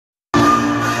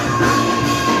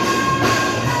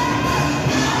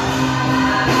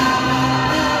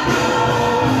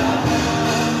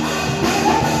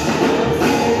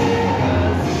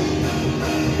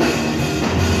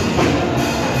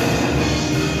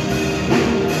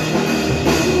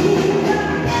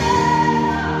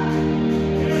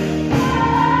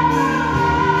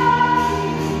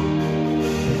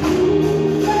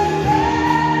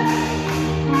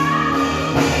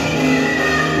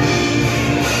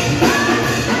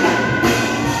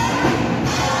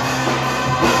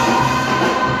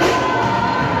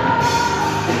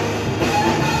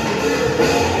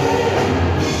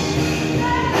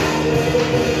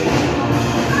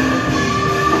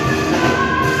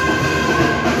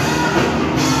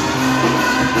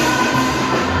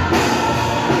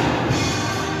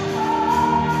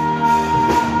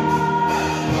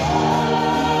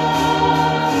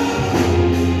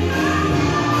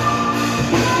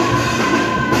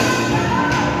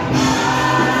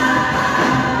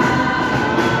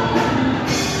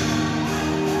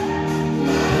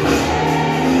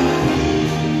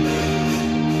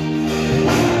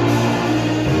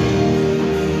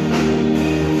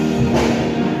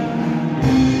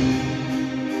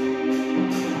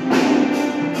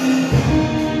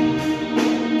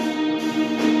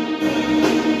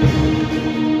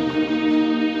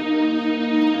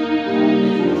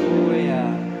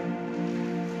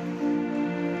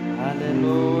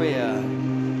Hallelujah.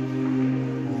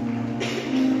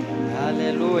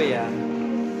 Hallelujah.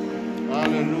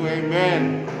 Hallelujah. Amen.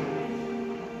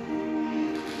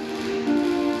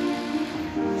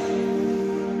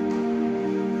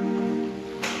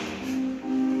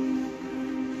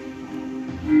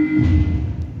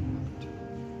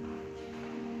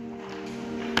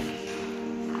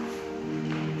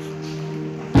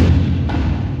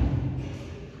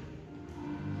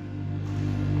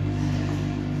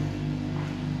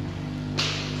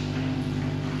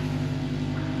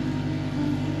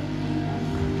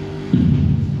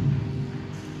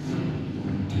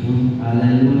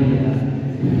 Hallelujah.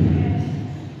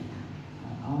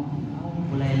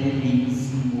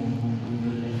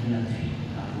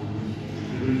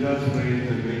 We just raise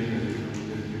the vision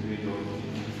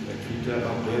the future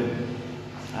of it.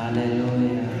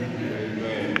 Hallelujah.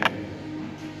 Amen.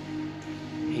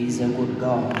 He's a good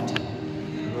God.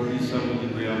 Glory somebody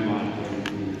be a man.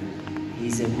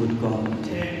 He's a good God.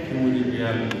 Somebody be a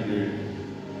man.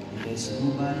 There's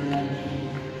nobody like him.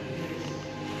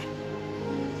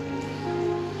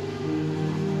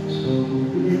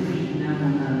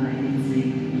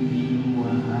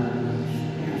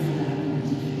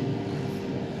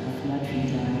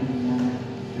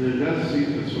 You just see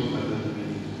the soul that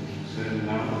doesn't send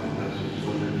now, and that's the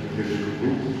soul that you can do.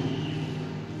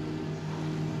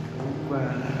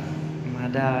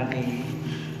 Madari.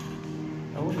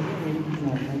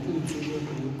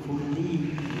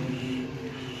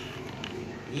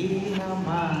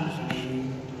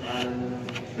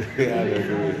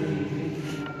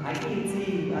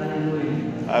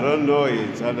 I don't know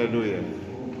it. Hallelujah.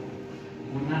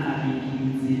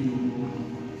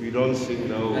 We don't sing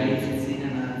now.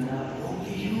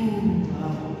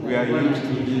 We are used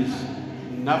to this.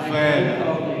 Nothing.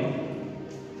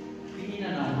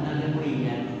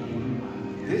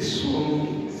 This song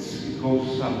goes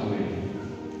somewhere.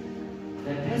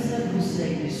 The person who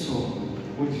sang this song,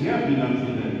 Would you have been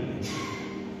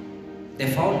the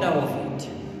founder of it,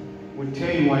 would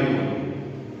tell you why.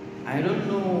 I don't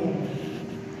know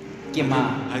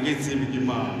Gema, I get him.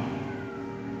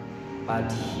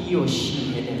 but he or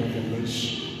she had a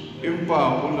revelation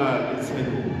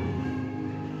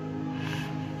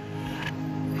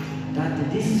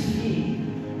that this thing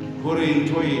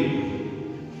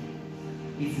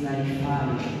is like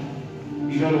fire.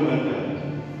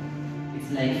 It's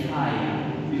like fire.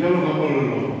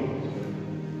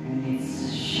 And it's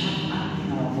shut up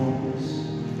in our bones.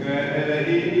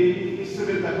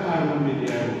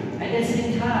 At the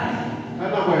same time,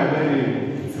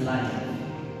 it's life.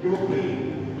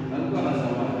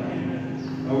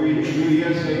 Are we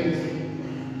here saints?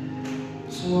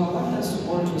 So I want us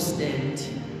all to stand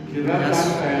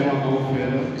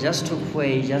just to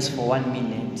pray just for 1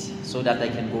 minute so that I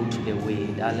can go to the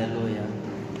word. Hallelujah.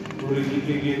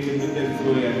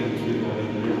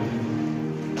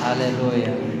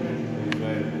 Hallelujah.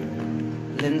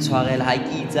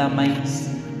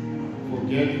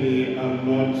 Forget me, I'm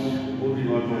not moving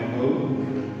on my own.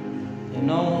 You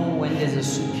know, when there's a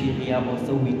superior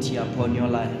authority upon your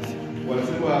life,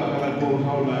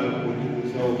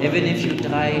 even if you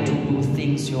try to do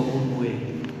things your own way,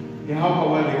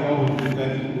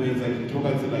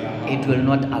 it will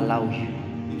not allow you.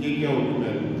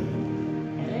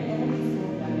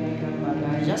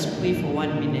 Just pray for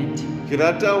 1 minute.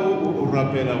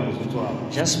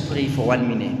 Just pray for 1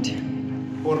 minute.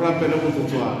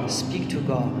 Speak to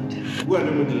God.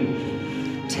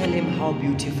 Tell him how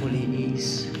beautiful he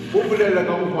is. Tell him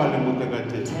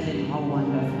how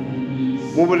wonderful he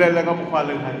is. Tell him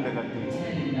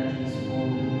that he's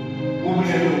holy.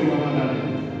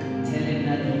 Tell him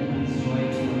that he brings joy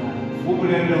to your life.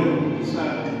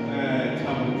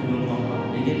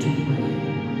 Begin to pray.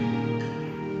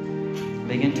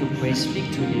 Begin to pray. Speak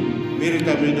to him. Pray,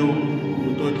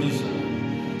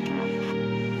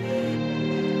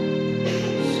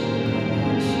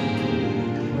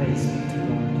 speak to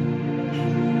God.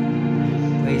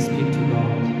 Pray, speak to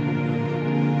God.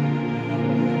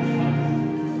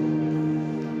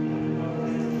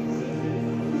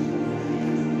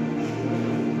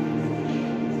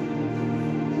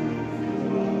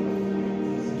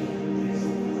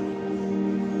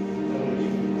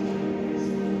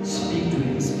 Speak to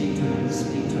him, speak to him,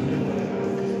 speak to him.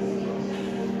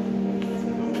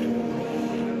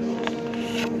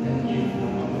 Thank you.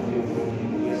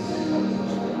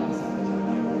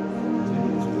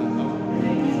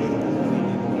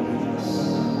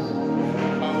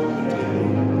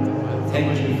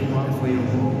 Thank you for your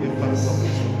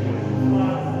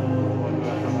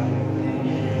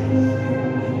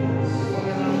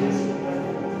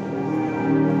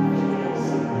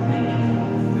Thank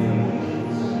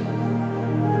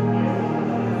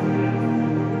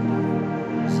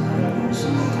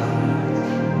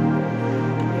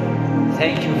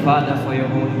Father, for your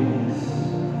holiness.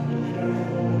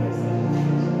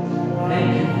 Thank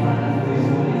you, Father, for your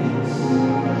holiness.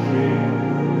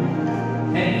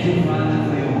 Thank you, Father,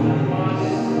 for your holiness.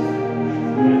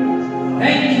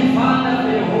 Thank you, Father,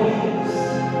 for your holiness.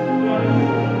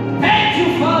 Thank you,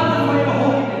 Father, for your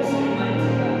holiness, Almighty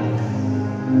God.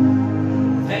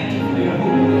 Thank you for your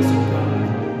holiness, O God.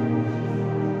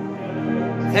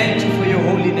 Thank you for your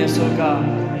holiness, O God.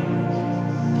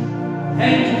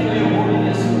 Thank you for your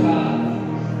holiness, O God.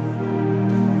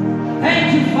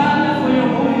 Thank you, Father, for your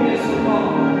holiness, O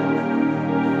God.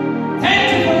 Thank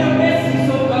you for your mercies,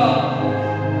 O God.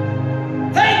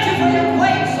 Thank you for your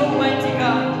grace, Almighty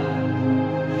God.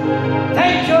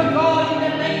 Thank you, God, in the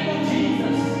name of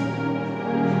Jesus.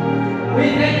 We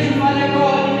thank you, Father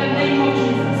God, in the name of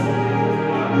Jesus,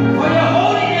 for your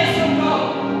holiness, O God.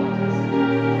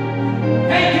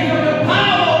 Thank you for your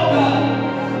power, O God.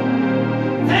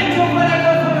 Thank you, Father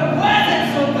God, for your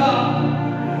presence, O God.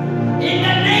 In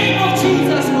the name of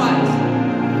Jesus Christ.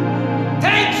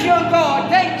 Thank you, God.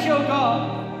 Thank you, God.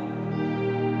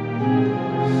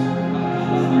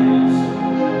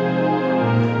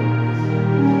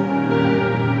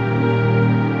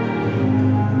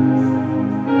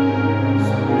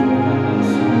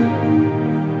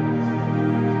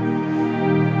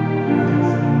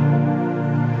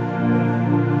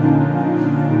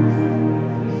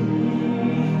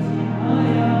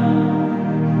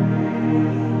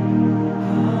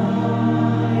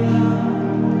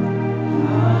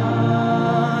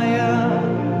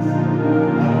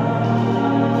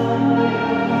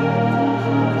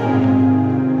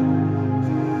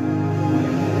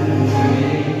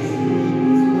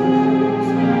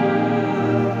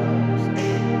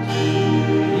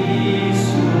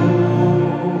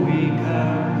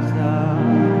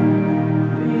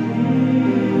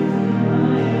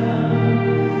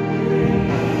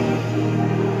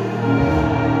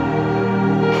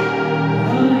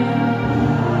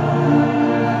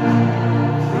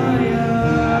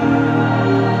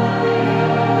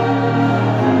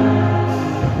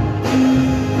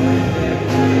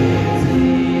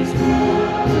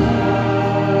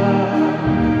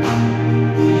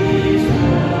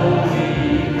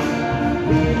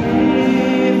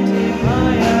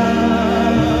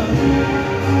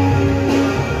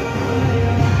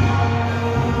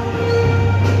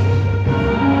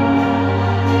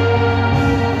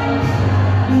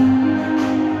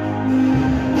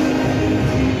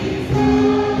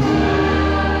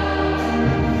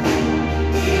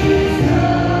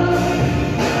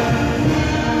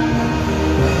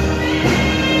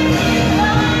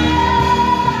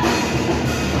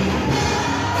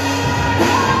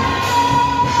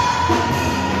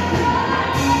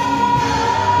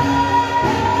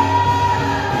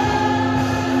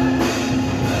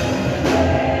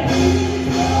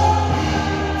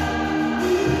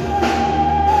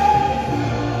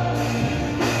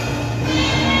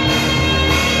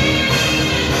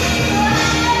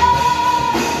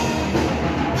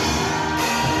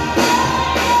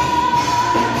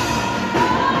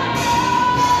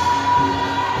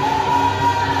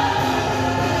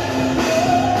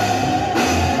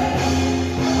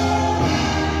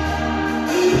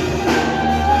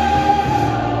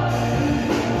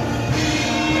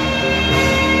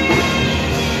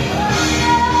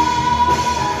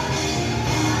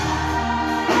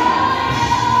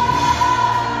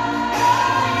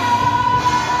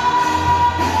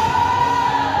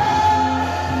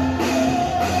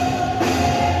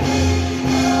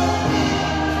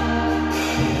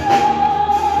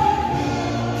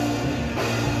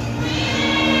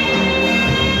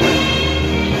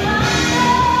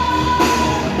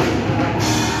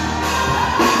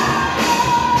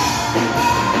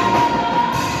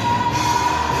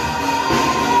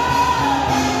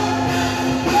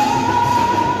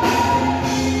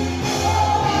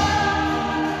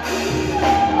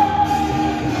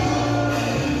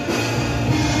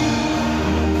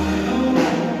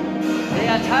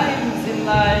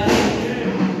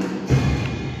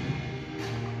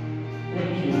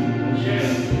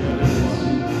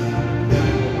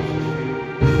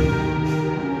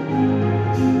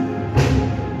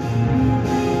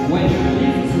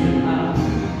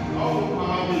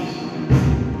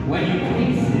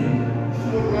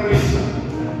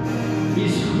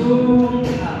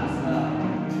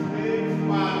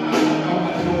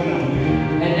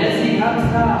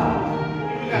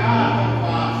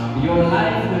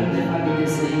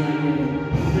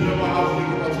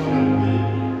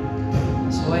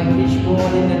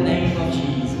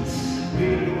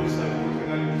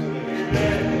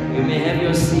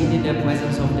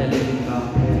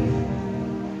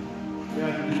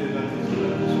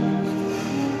 Yeah,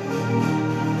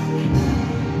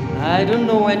 I don't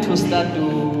know where to start to.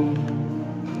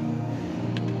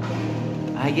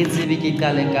 I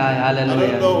I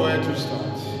don't know where to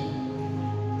start.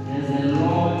 There's a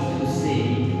lot to say,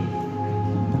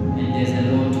 and there's a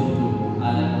lot to do.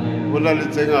 Hallelujah.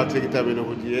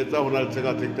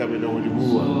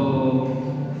 So,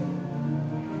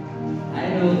 I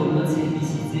know what this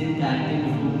is that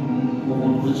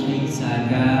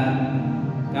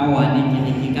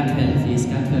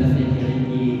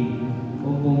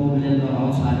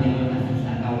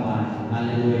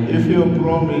if you're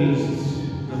promised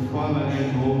the Father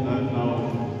at home that now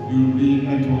you'll be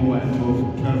at home at 12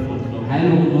 o'clock.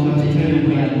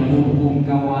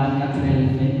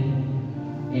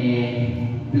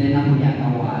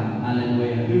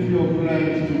 If you're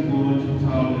planning to go to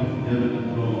town at 11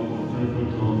 o'clock or 12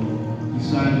 o'clock,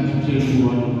 decide to change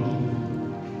one.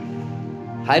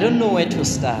 I don't know where to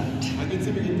start,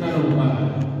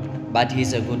 but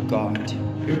He's a good God.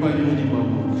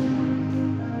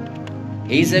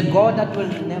 He's a God that will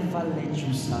never let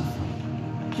you suffer.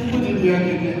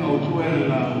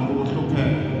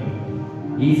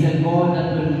 He's a God that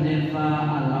will never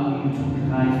allow you to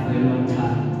cry for a long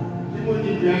time.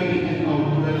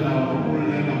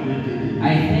 I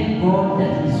thank God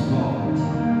that He's God.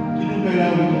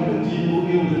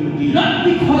 Not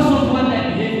because of what I'm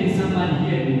hearing someone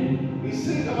hear me.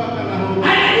 I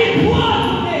need poor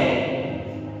today.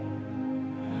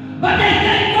 But I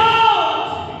thank God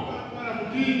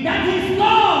that He's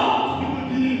God.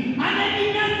 And I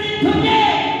need nothing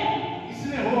today.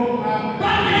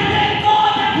 But I thank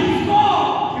God that He's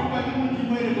God.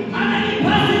 And I need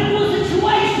passing through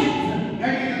situations. I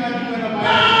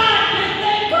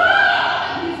thank God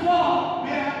that He's God.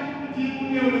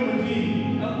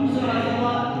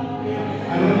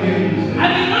 I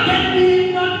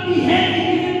mean, not be heavy,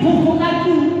 even poor like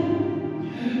you.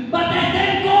 But I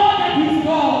thank God that He's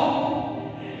God.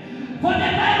 For the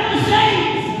Bible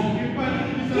says,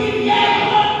 give ye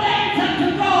all thanks unto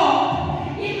God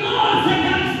in all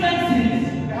circumstances.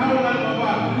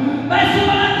 But so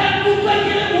I can do what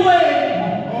you way.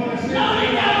 Now we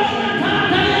got one time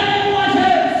to hear the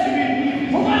voices.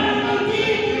 Who want to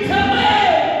deal with the way?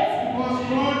 Because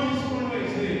God is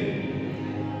always there.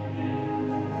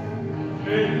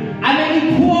 I may be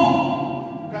poor,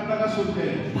 But but I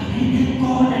thank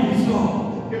God that He's God.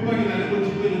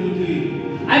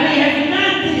 I may have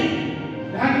nothing.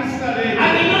 I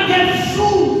may not have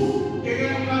shoes,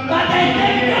 but I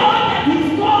thank God that He's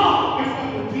God.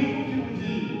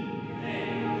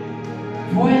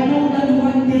 For I know that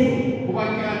one day He will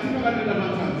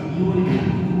come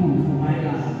through for my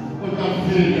life.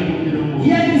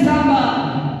 Hear me, somebody.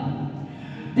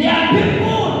 There are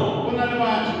people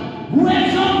who are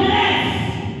so blessed,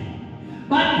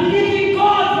 but believing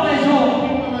God for a job,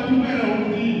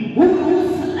 who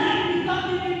slept without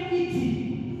even eating.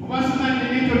 But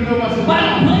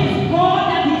praise God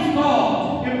that He's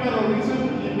God.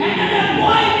 And at the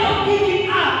point of giving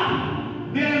up,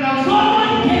 God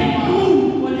came through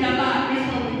for their life.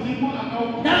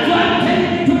 That's why I'm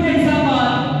telling you today,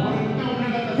 somebody,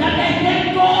 that I thank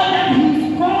God that He's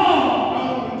God.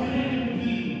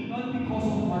 Not because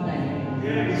of what I have.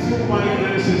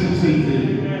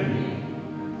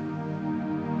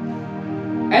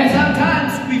 And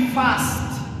sometimes we fast.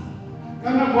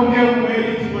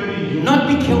 Not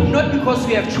because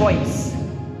we have choice.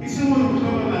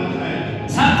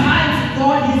 Sometimes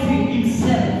God is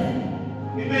Himself.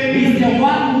 He's the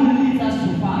one who leads us to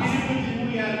fast.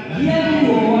 Hear me,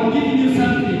 or I'm giving you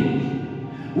something.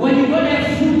 When you don't have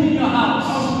food in your house,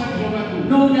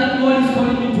 know that God is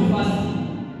calling you to fasting.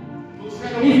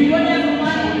 If you don't have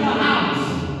money in your house,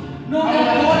 know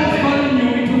that God is calling you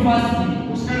into fasting.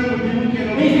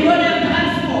 If you don't have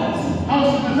transport,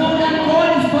 know that God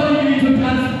is calling you into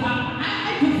transport.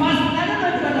 To fast. I don't know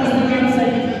if you understand what I'm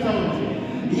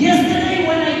saying. Yesterday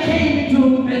when I came to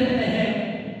Bethlehem,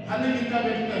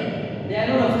 there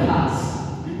are a lot of cars.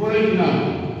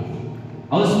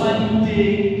 I was smiling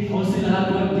today. I was in a lot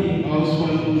of day. I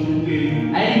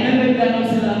remember that I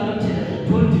was in a lot of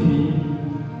told me.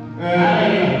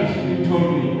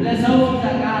 Bless how you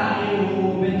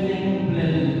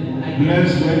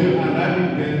Bless when you arrive in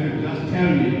Bethlehem, just tell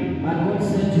me. But God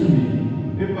said to me,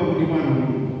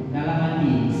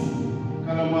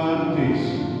 Kalaman takes.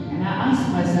 And I asked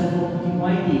myself,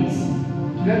 why this?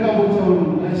 I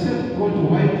said, God,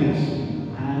 why this?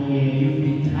 You've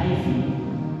been driving.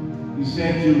 He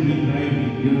said, you've been driving.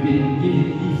 You've been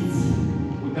giving lifts.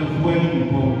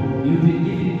 You've been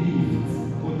giving lifts.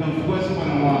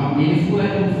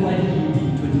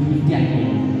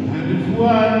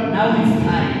 Now it's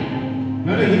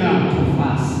time to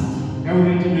fast.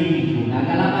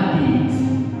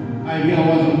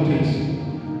 was on text.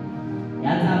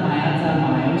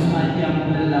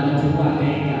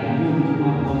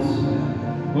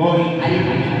 Oh,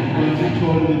 he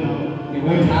told me now.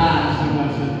 Someone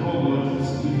said, oh God,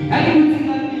 it's difficult.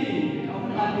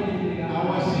 I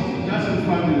was sitting just in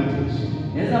front of the text.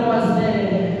 As I was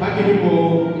there, I can go.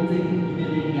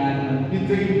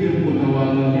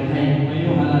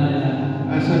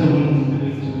 I said,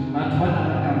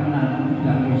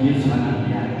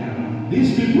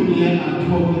 these people here are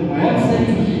talking by God said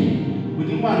to me,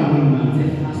 it's a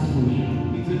fast food.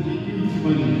 It's a duty.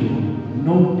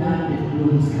 No doubt the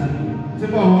Lord is coming. It's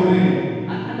about And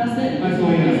understand, that's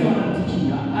what I'm teaching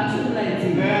you. I'm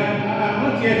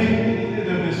not yet in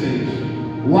the message.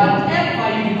 Whatever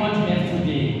you do not have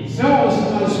today,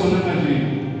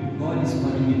 God is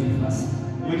calling you to fast.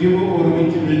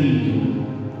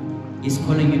 He's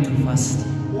calling you to fast.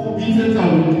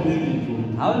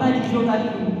 How long did you look at you?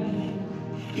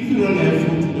 If you don't have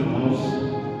food in the house,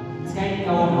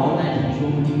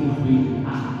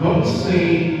 don't say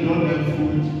you don't have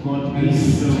food. God is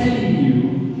telling you,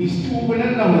 He's too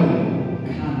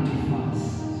come to fast.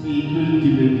 He will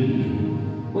depend on you.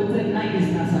 But the night is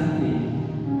not something.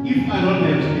 If I don't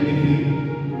have anything,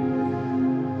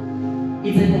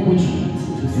 it's an opportunity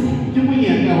to say,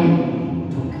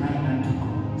 to cry unto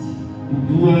God.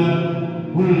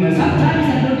 Sometimes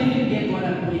I don't even get what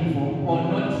I'm praying for, or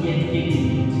not yet getting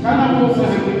it.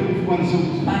 But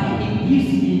it gives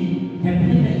me the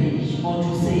privilege, or to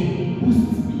say,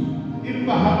 boosts me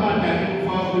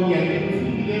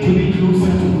to be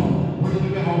closer to God.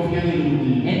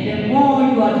 And the more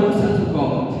you are closer to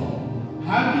God,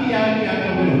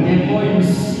 the more you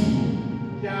see.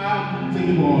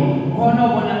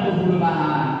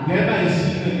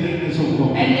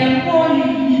 And the more you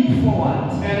leap forward,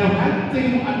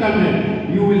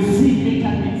 you will see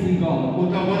greater things in God. Oh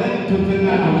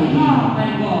my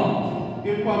God.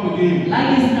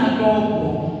 Life is not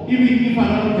long. Even if I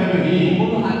don't have a name,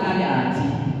 even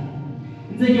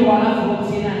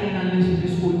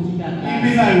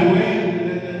I wear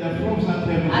the frogs at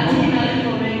heaven.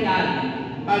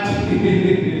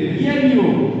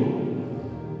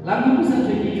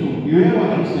 You hear what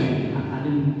I'm saying?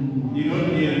 You don't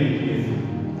hear me.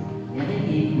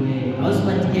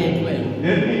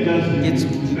 Let me just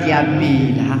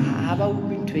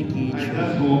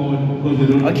go on because they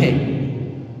don't. Okay.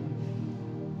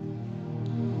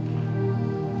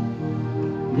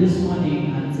 This morning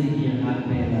I'm taking a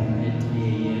bed at 3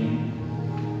 a.m.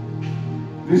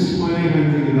 This morning I'm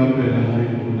taking a bed at 3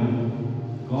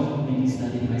 a.m. God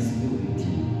ministered in my spirit.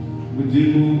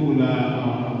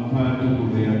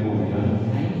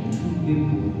 I need two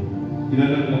people.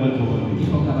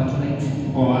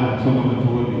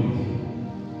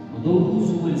 Those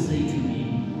who will say to me,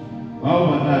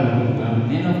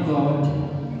 man of God,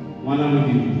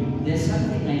 there's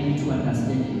something I need to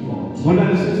understand in God.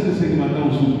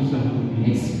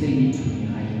 Explain it to me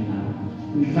right now.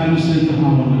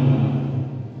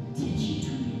 Teach it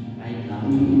to me right now.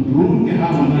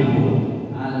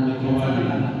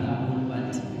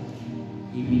 But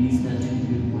he ministered to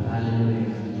people. Hallelujah.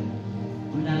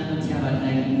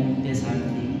 There's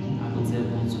something I would say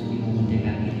also he won't take a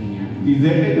Is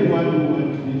there anyone who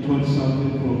wants to be taught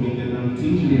something from me that I'm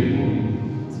teaching you?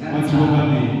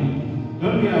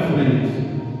 Don't be afraid.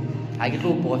 I get to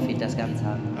profit as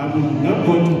Ganza. I'm not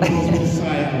going to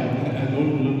prophesy.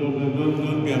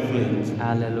 Don't be afraid.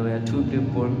 Hallelujah. Two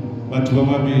people. But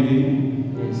Mama Baby.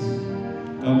 Yes.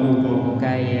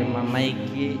 Okay,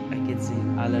 Mike, I can see.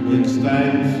 Hallelujah. Next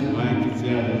time, Mike is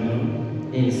here.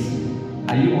 Yes.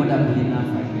 Are you audible enough?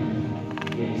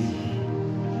 Yes.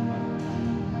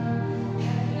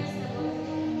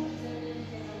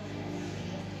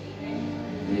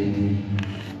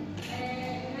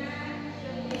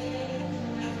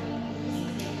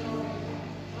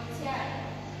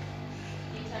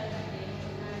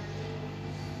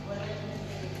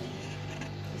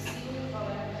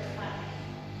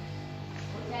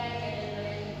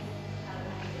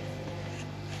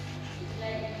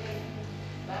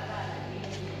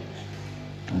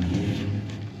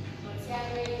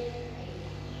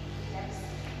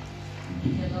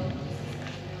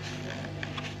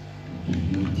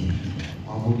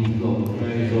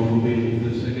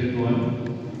 The second one.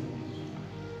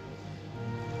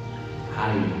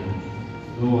 Hi.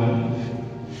 No one.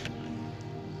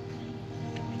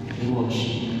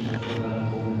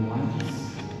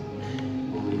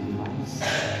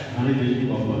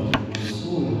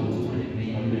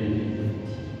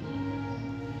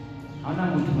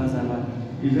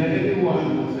 Is there anyone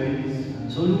who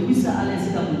says So you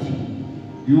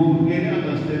can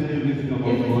understand everything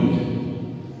about God?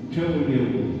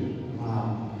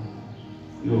 Wow.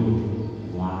 Yo.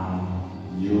 Wow.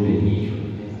 Yo.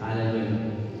 Hallelujah.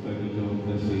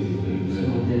 Let's say So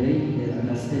the lady that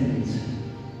understands it.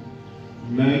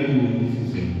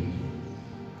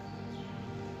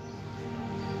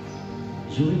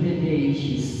 During the day,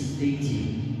 she's stating,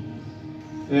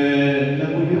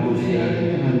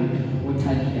 what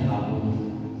time she have.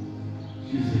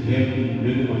 She's happy,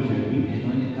 very much happy. And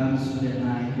when it comes to the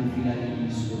night, you feel like you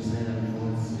suicidal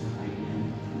thoughts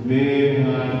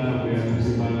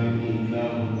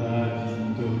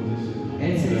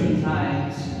at certain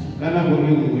times,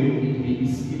 it may be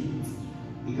skipped.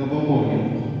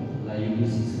 Like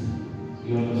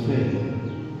you understand?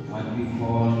 What we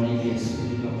call maybe a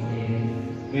spirit of air,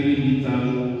 Very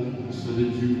little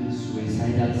solitude,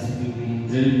 suicidal spirit,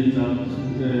 very little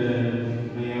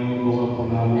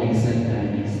etc.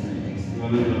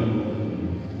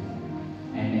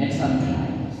 And at some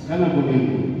times, God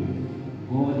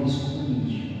is calling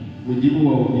you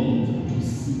to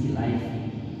seek life.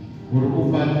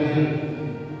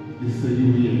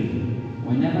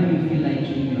 Whenever you feel like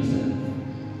killing yourself,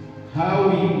 here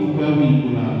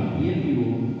we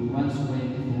once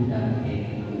went through that air.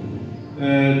 I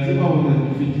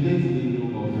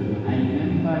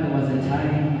remember there was a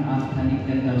time after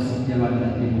Nikanda was I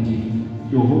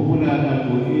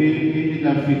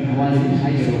was in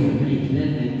high school, grade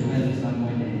 11, 12,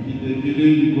 somewhere there.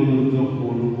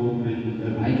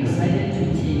 I decided to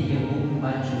take a whole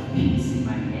bunch of pills in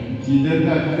my hand,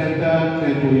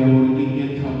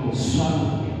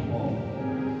 swallow them all.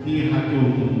 I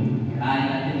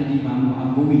told him,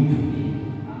 I'm going today.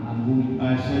 I'm going. I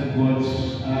said, God,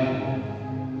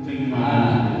 take my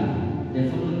hand. The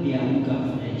following day, I woke up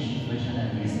fresher than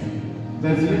yesterday.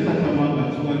 That's it.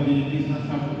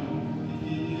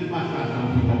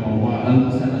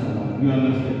 You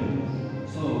understand?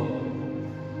 So,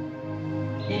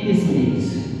 in this case,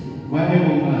 Why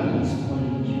God is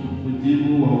calling you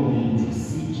to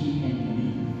seek Him and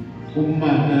believe. In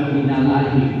our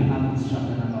life, Amos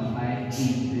chapter number 5, 8,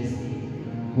 verse 8.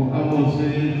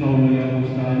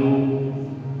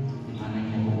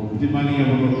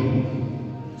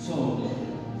 So,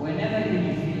 whenever you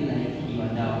feel like you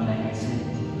are down, like I said,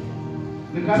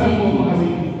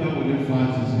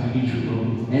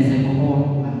 as a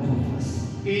call unto us.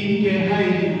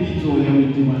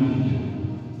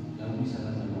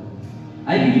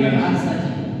 I believe you have answered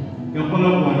him.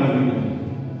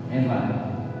 Ever.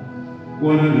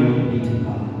 Glory be to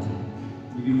God.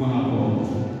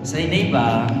 Say,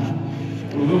 neighbor,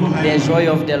 the joy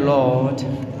of the Lord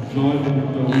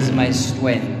is my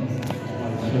strength.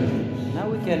 Now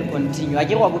we can continue. I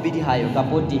get what will be the higher.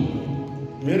 Kapoti.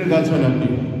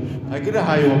 I get a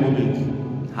higher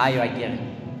one. Higher again.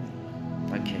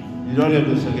 Okay. You don't have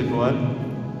the second one.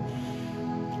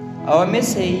 Our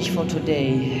message for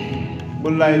today,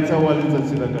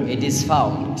 it is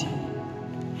found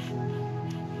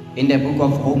in the book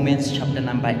of Romans chapter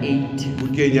number 8,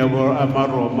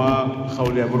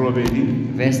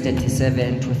 verse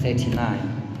 37 to 39.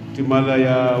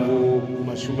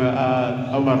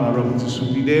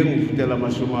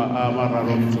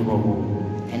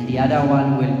 And the other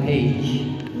one will page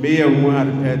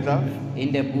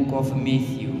in the book of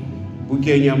Matthew,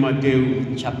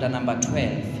 chapter number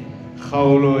 12,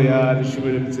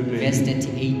 verse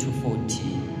 38 to 40.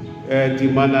 If you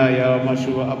are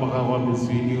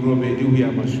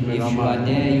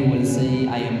there, you will say,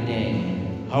 I am there.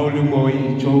 I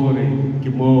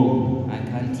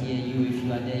can't hear you. If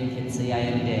you are there, you can say, I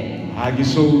am there.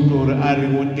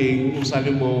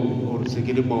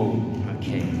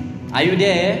 Okay. Are you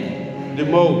there? The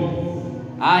mode.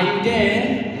 Are you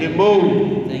there? The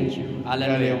mode. Thank you.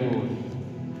 Hallelujah.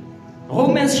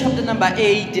 Romans chapter number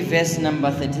 8, verse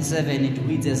number 37, it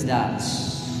reads as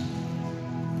thus.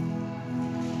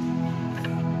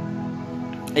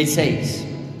 It says,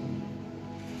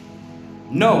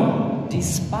 no,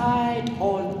 despite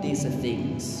all these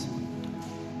things,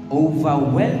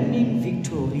 overwhelming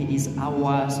victory is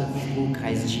ours through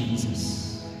Christ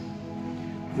Jesus,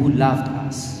 who loved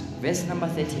us. Verse number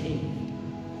 38.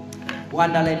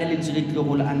 Underline,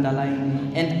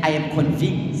 and I am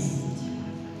convinced.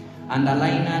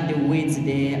 Underline the words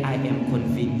there, I am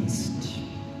convinced.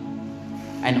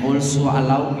 And also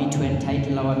allow me to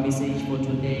entitle our message for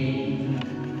today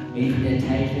in the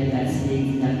title that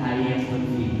says that I am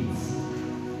convinced.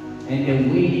 And the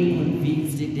word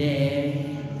convinced there,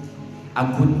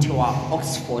 according to our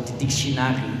Oxford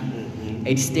Dictionary,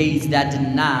 it states that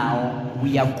now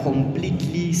we are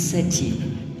completely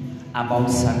certain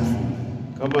about something.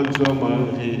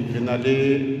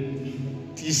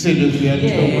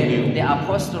 Here, the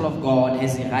apostle of God,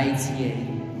 as he writes here,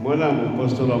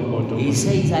 he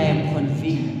says, I am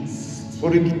convinced,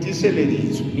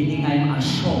 meaning I am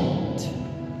assured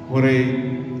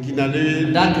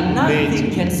that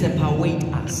nothing can separate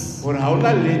us from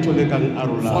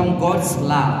God's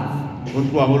love,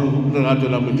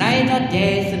 neither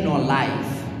death nor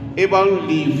life, neither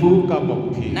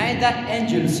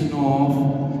angels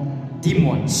nor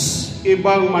demons,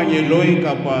 never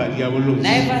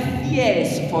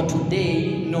fears for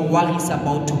today nor worries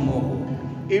about tomorrow.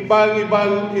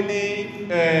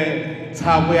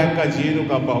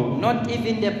 Not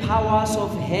even the powers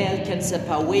of hell can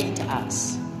separate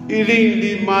us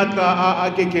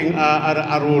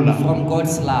from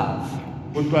God's love.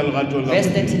 Verse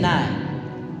 39.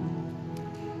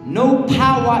 No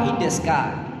power in the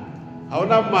sky,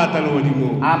 above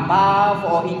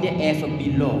or in the earth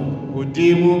below.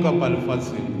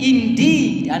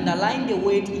 Indeed, underline the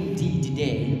word indeed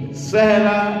there.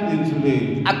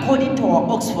 According to our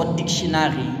Oxford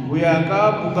Dictionary,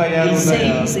 it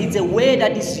says it's a word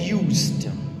that is used to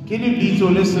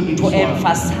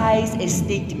emphasize a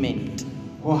statement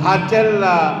or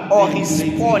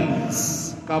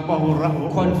response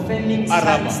confirming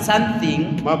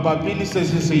something already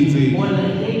successful.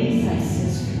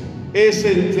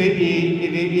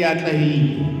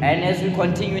 And as we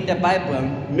continue in the Bible,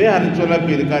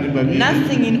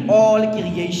 nothing in all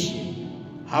creation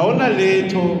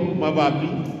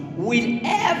will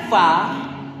ever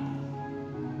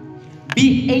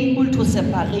be able to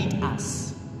separate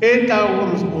us.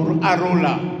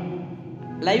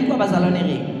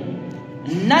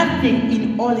 Nothing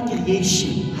in all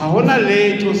creation will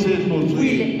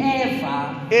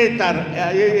ever be able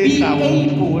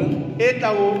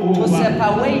to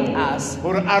separate us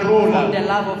from the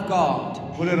love of God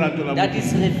that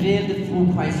is revealed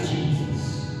through Christ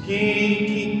Jesus.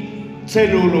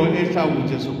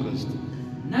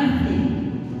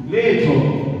 Nothing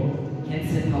can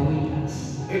separate us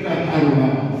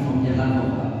from the love of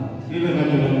God.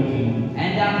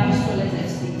 And the apostle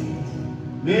has stated,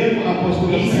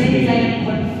 he says, I am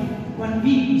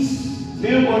convinced.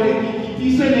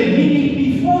 Meaning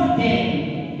before then,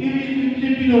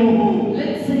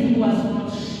 let's say he was not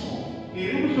sure.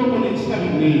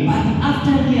 But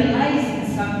after realizing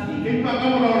something, he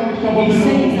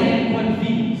says, I am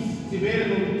convinced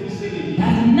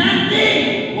that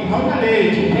nothing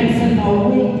can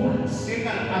separate us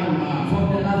from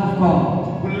the love of God.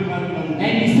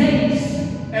 And he says,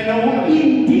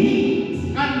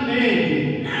 indeed,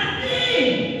 nothing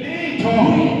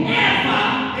will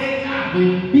ever be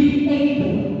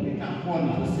able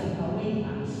to separate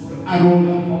us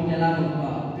from the love of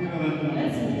God.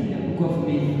 Let's read the book of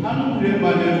Matthew.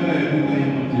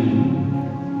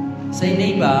 Say,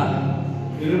 neighbor,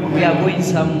 we are going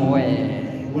somewhere.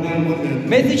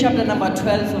 Matthew chapter number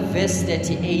 12, verse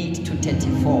 38 to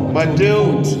 34.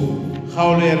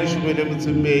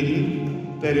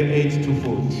 38 to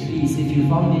 40. Please, if you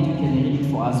found it, you can read it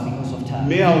for us because of time.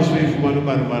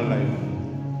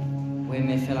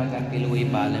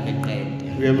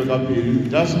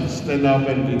 Just stand up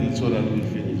and read it so that we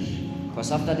finish.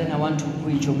 Because after then I want to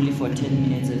preach only for 10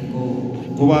 minutes and go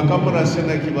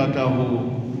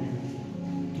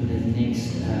to the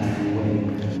next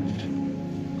word.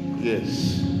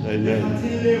 Yes. Amen.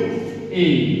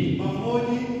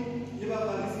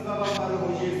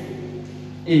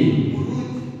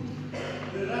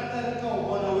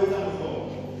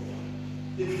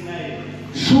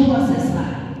 Show us a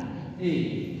sign.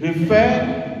 Refer.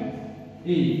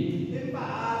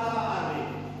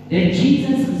 Then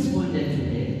Jesus responded to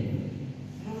them.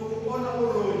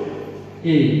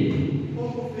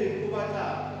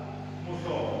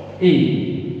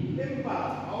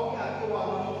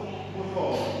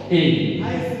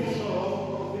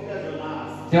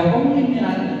 The only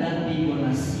miracle that they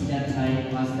gonna see that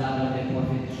time was that of the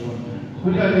prophet Jonah.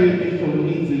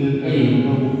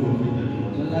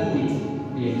 So that's it.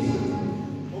 Yes.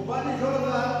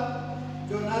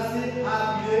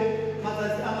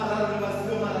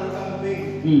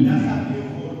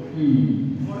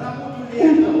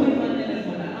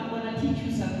 I'm gonna teach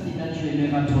you something that you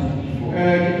never taught before.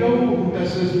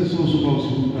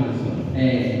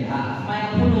 My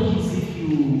apologies if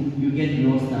you get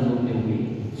lost along the way.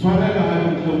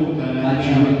 But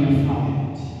you will be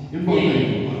found.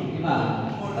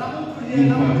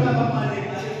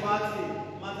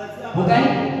 Okay?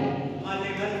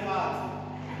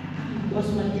 Because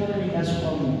my children is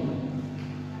strong.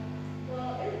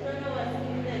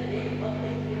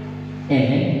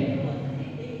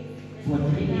 For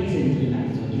 3 days and 3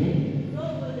 nights, okay?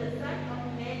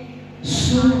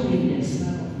 So will the Son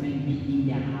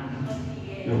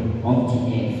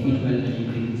have, it will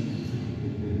regret.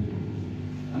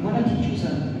 I'm going to teach you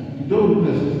something. Don't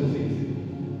listen.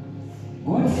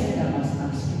 God said I must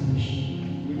ask a question.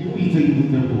 Where do you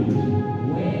think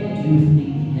Where do you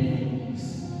think heaven is?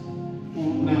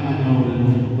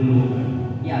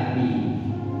 Yeah, B.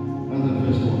 That's the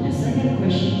first one. The second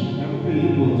question,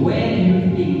 where do you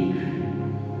think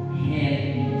hell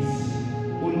is?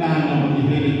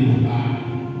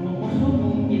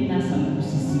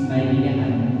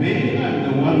 Maybe I'm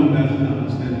the one who doesn't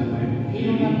understand the Bible.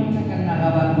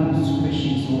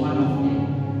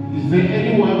 Is there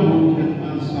anyone who can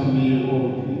answer me or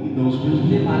those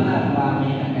questions?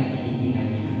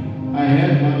 I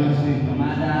heard mother say the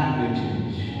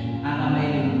church.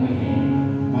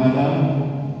 Mother,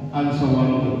 answer one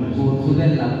of the questions.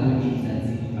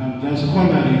 I'm just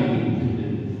cornering you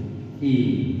today.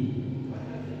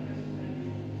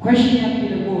 Question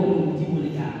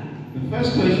The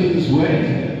first question is where is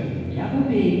heaven?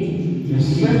 The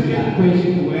second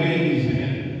question, where is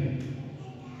heaven?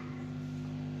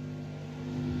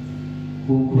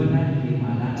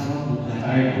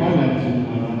 I call her to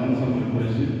answer my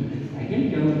question.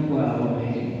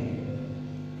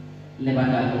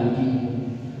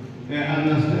 I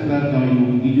understand that now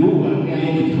you want me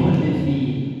to talk.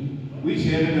 Which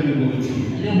heaven are we going to?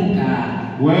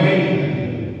 Where is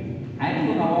heaven?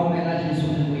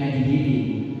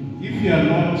 If you are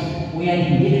not,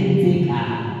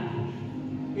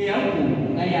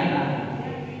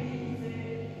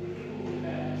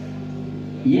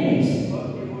 yes.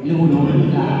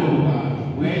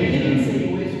 where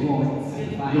is God?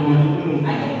 I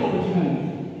don't know what you mean.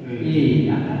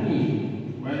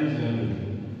 Where is heaven?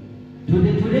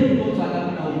 Today we don't talk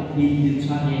about the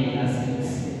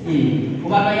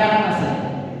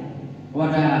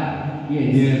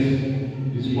Yes.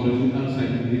 This political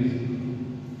side is.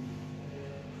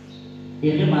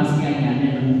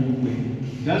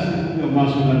 That's the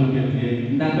master that we get here.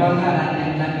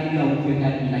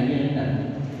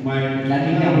 My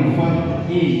father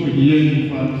is here in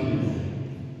front.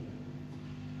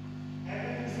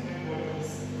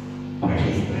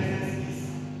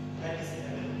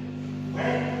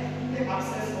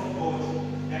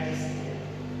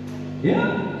 Yeah.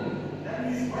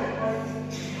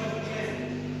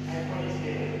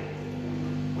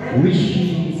 Which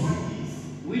means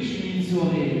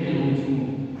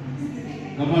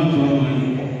Come on, John.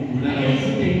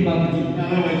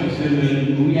 Another way to say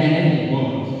that we are heaven.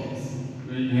 God.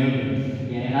 We're in heaven.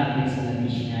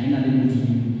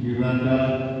 Irada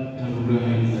Tabula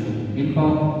heaven.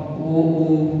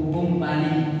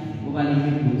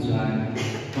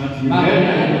 But you have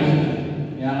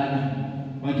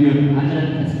but you have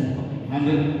 100%.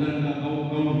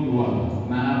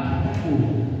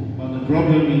 But the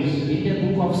problem is in the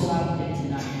book of Psalm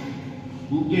 39.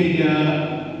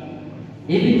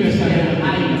 Even if I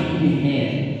am in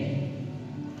hell,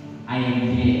 I am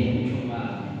there.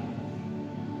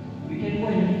 You can go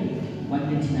and read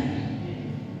 129.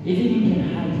 Even you can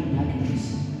hide in darkness,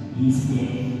 he is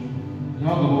there.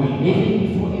 Even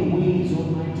before a wave is on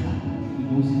my tongue, he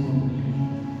knows it from me.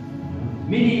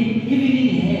 Meaning, even in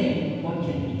hell, God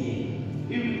can be there.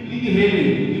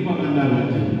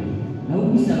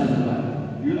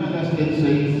 You understand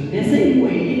Satan? The same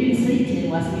way, even Satan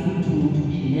was able to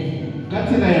be in heaven.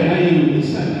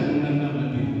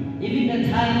 Even the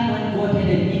time when God had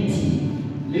a meeting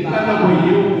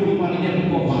in the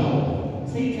book of Job,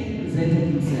 Satan presented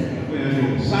himself.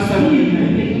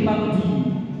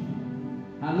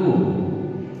 Hello?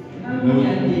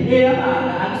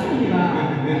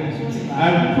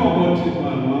 I've forgotten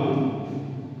Mama.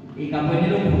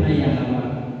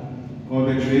 Or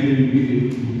the creative video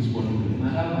to respond.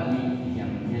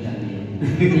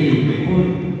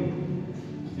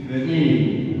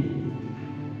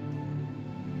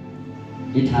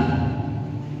 It happened.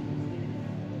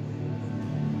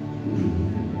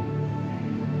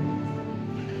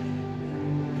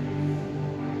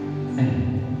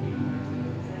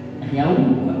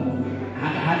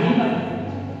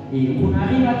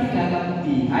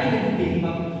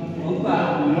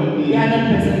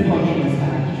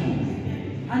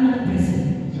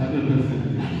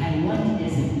 I want it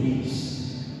as a place.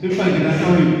 If I can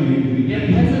the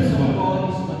presence of God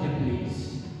is not a place.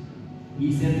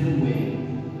 He's everywhere.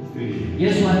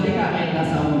 Yes, one thing I read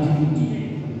that's how we do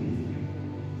it.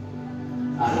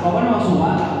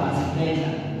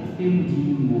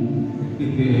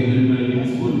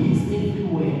 He's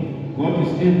everywhere. God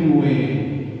is everywhere.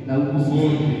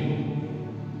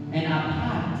 And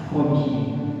apart from him,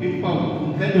 If I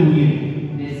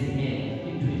there's a hell.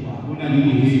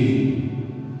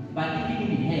 but even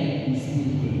in hell, we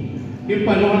still there. If I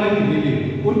don't want to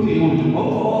what do you want?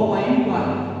 Oh, why you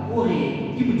want? Oh,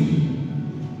 hey,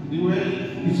 the way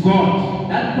is God.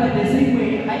 That's why the same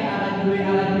way I am doing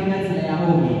Aladdin's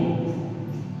Layahoe.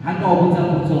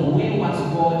 Where was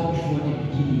God before the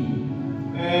beginning?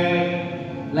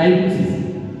 Like this.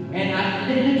 And I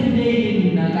today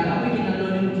in Nagarawakin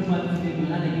alone to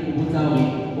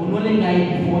only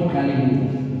guy before Kalibu.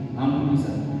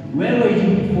 Where were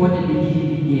you before the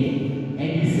beginning began? And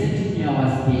he said to me, I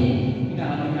was there.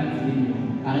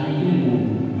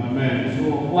 Amen. So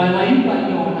why you got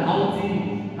your housing?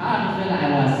 How I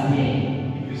was there.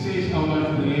 He says I was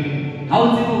there. How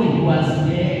do you know he was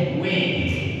there? When?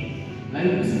 Like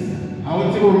you see. How do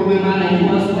you know He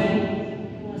was when?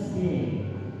 He was there.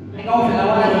 Like I was there.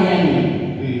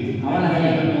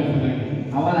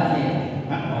 I was there.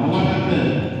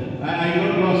 I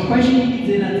got lost. Question is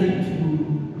anything to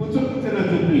what's up with that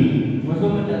to me? What's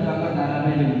up with that?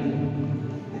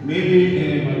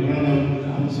 Maybe my brother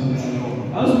answered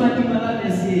that. How's my brother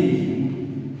message?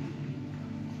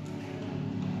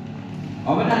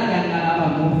 Orang yang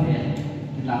apa move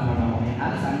kita pernah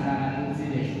ada sangkaan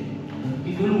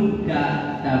itu lu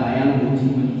dah bayar lu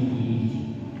cuma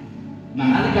ini.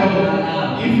 Nah,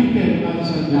 kalau if you can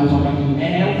answer the question,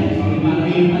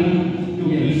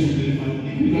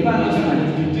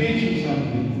 to teach you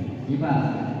something.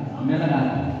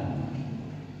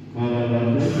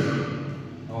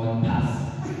 Or pass.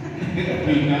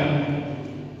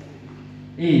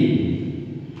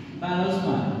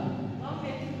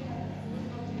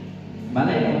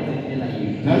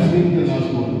 That's the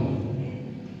last one.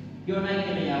 You're not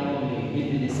going to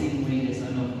in the same way the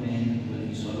Son of Man will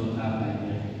be swallowed up by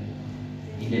breath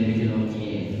in the middle of the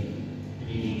air,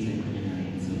 3 days and 3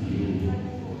 nights of you.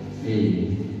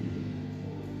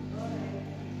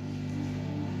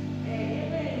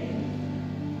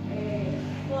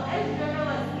 For Ezra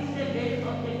was in the bed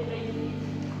of the great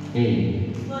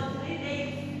for 3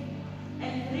 days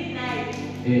and 3 nights.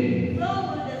 So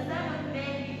will the Son of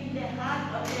Man be in the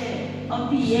heart of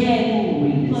the air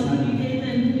for 3 days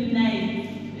and 3 nights.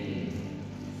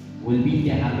 Will be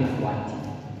the heart of what?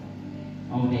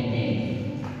 Of the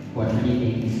air for 3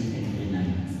 days and 3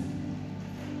 nights.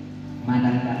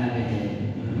 Madang kata beda.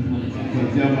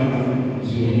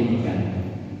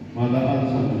 Mother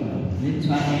answered.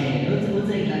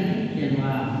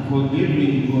 Forgive me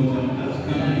because I'm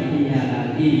asking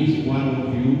each one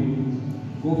of you.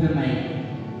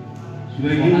 Should I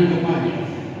give you the mic?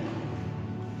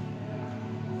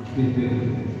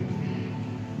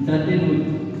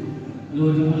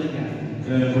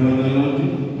 Brother Lodi?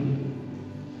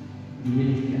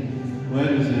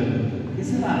 Where is it?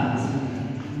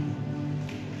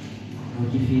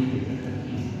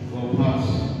 Or pass?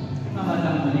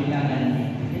 Would you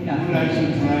like to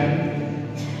try?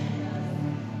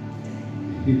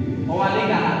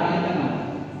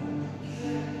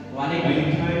 Are you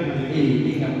trying?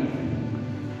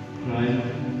 Try.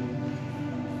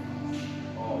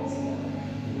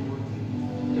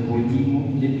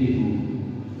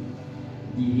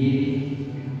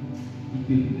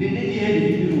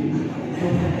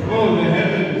 Oh, the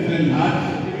heavens and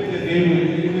heart, even the name,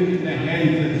 even the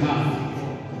hands and heart.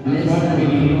 That's what we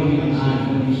know in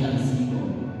we shall see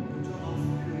God.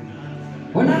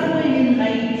 When I'm going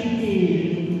like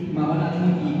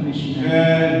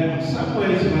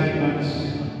somewhere is right, but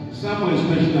somewhere is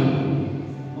questionable.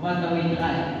 You want to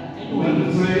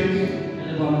pray?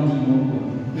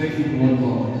 Thank you,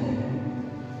 Lord.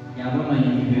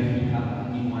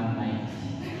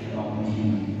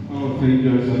 Oh, thank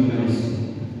you, sometimes.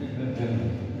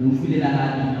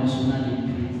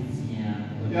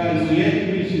 Yeah, it's the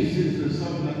enemy, she sees the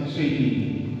something that is shaking.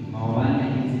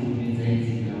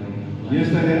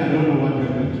 Yesterday, I don't know what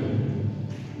happened to her.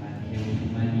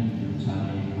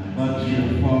 But she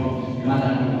found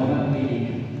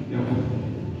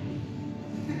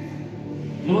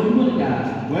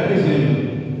where is heaven?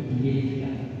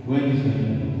 Where is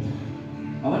heaven?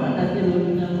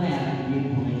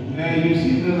 You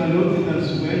see that I don't think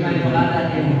that's where my brother,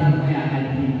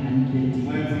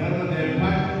 they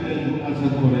packed as a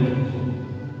college.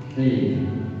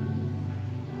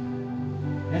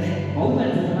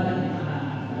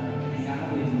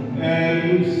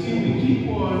 You see, we keep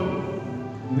on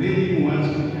reading one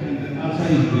scripture and the answer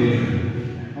is there.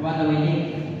 You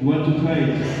want to try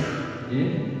it?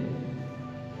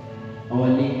 Our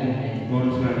leg ahead. Go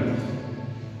try it.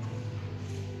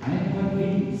 I am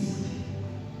convinced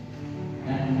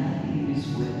that nothing in this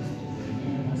world will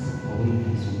ever separate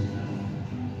us from love.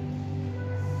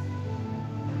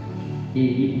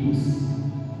 Hebrews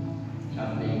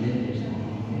chapter 11 verse 1.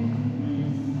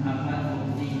 apart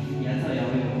from things, yes, I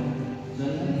will.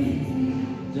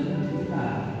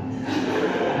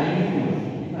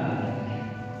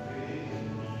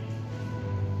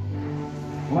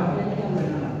 What did you do?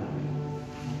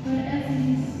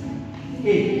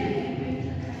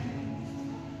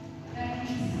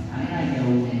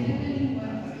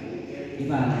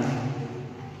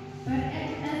 But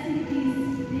as it is,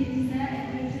 they desire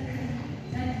a better kind,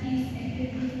 that is a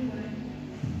heavenly one.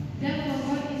 Therefore,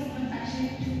 God is not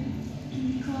ashamed to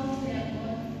be called their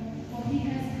God, for He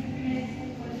has prepared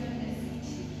for them a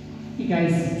city. You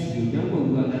guys see, you don't go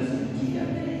to the city.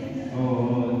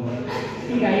 Oh,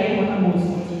 you guys want to move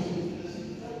city?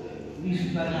 We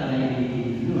should not have any.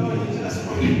 No, it's just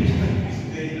for me.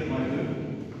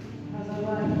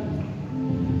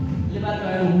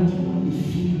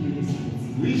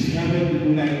 Which heaven would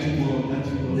you like to go? That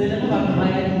you go?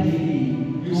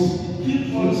 You keep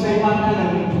on saying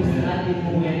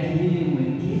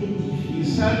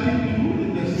insulting people in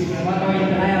the city.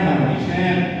 Which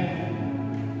heaven?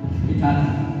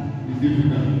 It's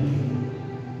difficult.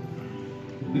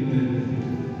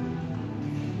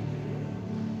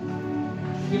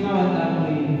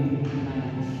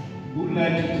 Would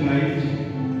like to try it?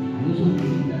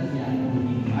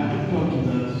 I will talk to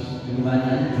that.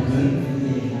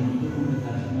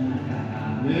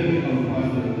 Maybe our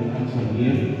Father will answer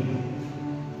here.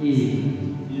 Yes.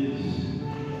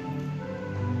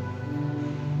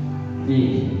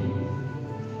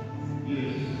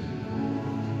 Yes.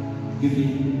 Give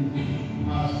it.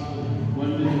 Ask.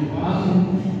 One minute. Ask.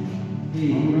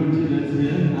 I'm going to let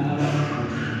here.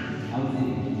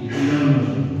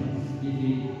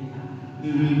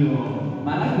 Give it all.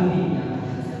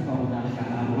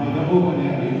 Mother, open it.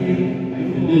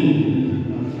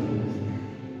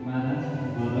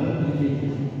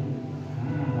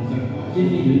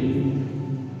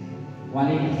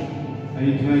 Are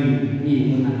you trying?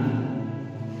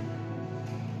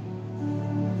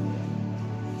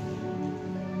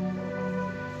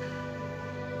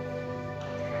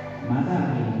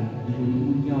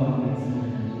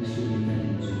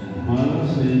 Mother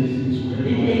says it's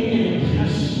very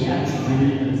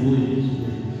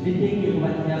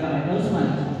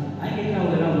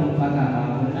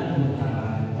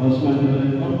Osman, when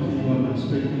I come to you, I'm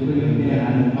expecting you to get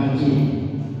an answer.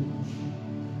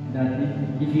 That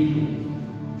defeated.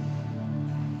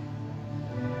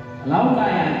 Lalu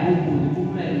kaya buku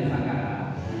dari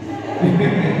fakar.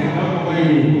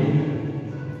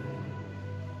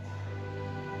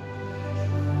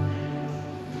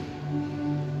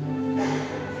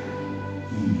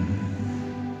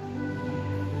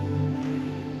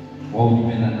 Oh, di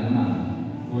mana nama?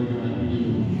 Oh, you want me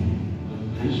to?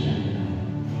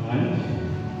 Alright.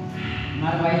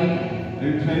 Marwai. Are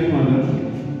you trying, Mother?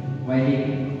 Wai,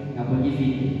 kapan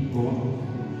defeated? Oh.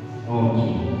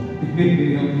 Okay.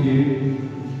 Okay.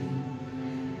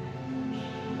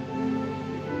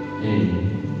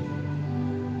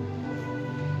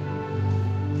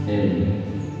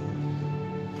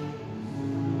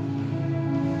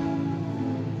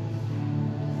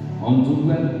 On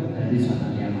juga dari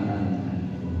sana amaran.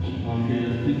 Okay,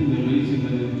 I think the reason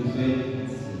that you said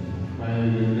by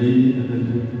the lady and the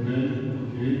gentleman,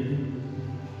 okay.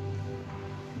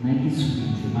 Nanti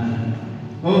sudah cuma.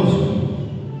 Oh,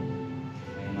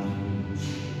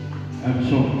 I'm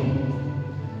shocked.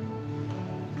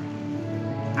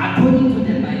 According to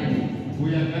the Bible,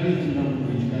 We are going to know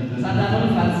Satan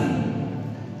fancy.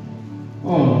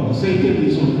 Oh, Satan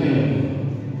is unfair.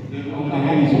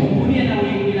 Kemudian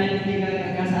awak bilang kita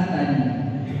kakak Satan.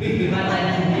 Gimana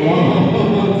ini?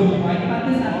 Bagi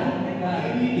mati Satan.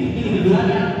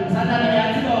 Satan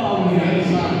yang sudah awak bilang.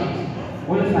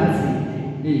 Oleh fancy.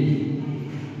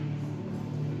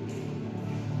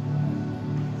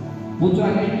 Butuh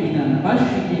agak ina,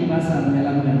 pasti di pasar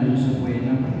dalam dan Yusuf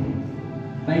wena.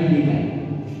 Baik kan?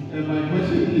 My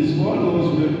question is, all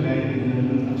those who have died in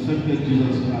heaven accepted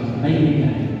Jesus Christ. Baik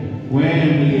kan?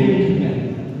 When Baik kan?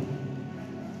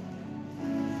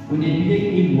 Udah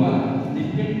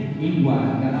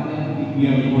ibuah, kalau yang we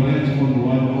are connect on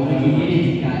one orang another. ini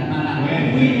jika mana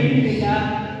kita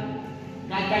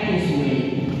kakak Yesus,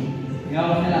 ya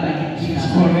Allah bagi kita.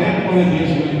 Connect on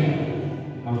this way.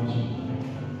 Ouch.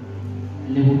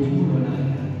 Lewu dulu lah.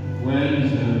 Where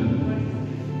is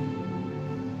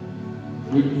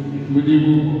with the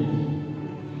book?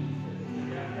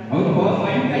 Oh,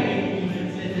 yang kaji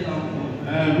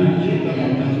We hear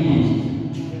about that.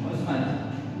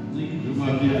 You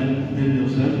might be in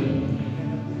yourself.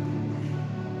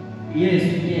 Yes,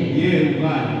 Yeah,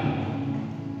 right.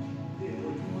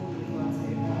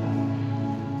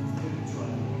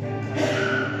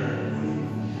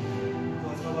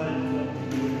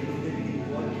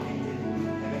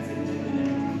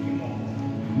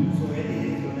 So any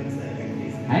next time like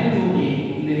this. I know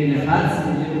in the past,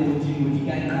 the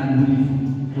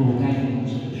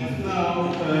If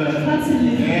now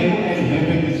hell and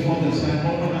heaven is on the side,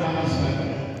 on the other side,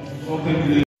 open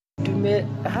the.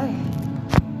 Hi.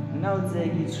 Now it's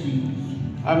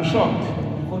I'm shocked.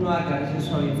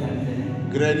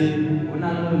 Granny,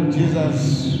 Jesus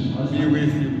be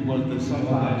with you was the song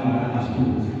that you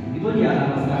understood.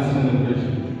 That's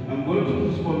celebration. I'm going to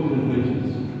respond to the questions.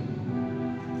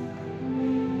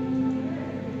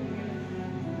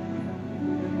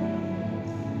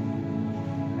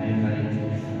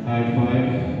 High five.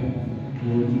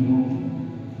 You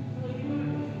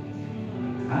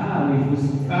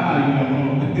are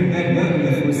wrong.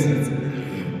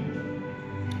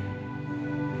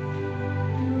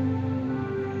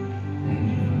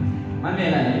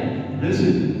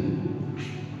 Listen.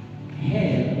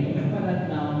 Hell, remember that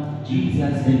now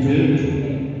Jesus went to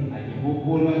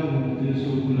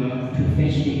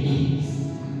fetch the keys.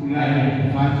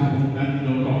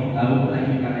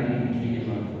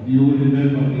 You will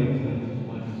remember that.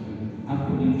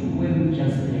 According to where we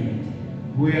just read,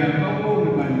 We are not all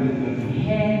reminded that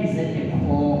hell is at the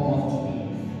core of the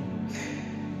earth.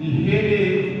 the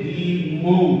headed the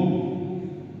mold.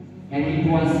 And it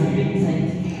was even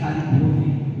scientifically proven.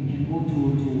 You can go to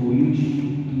YouTube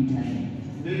internet.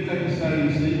 That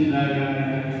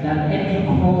That at the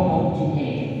core of the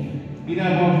earth, in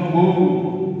our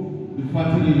mold, the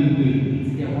fertility,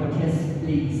 it's the hottest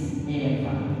place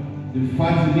ever. the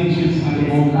fascinations and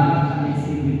There's all. love and there's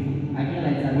everything. I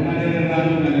realize that When I at did the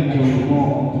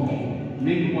core of the earth.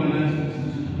 make one answer.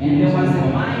 And there was a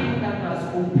mind that was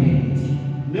opened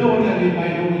No one had in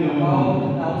mind over your about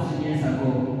mouth. 1,000 years ago.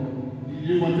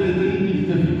 You wanted to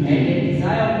And the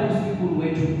desire of those people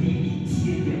were to dig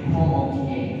till the core of the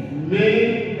earth.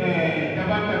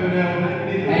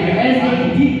 And as they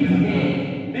dig there,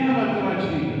 they had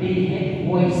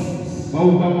voices of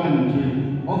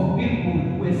people who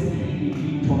were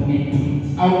spiritually tormented.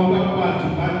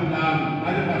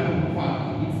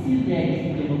 It's still there if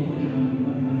you never put it on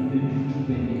YouTube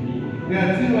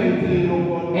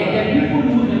and the people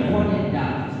who recorded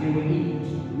that, they were in it.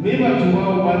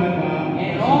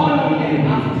 And all of them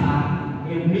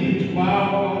after a week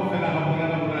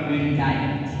died.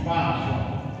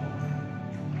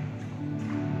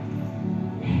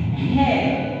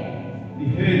 Hell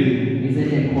is at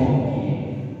the core of the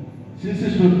earth.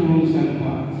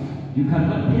 You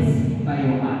cannot perceive by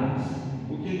your eyes,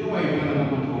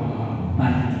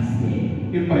 but it is there.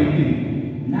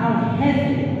 Now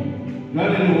heaven,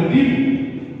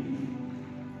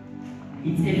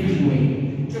 it's everywhere.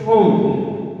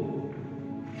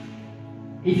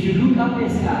 If you look up the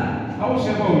sky, it's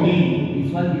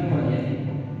what we call heaven.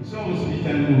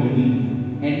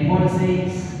 And Paul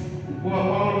says, I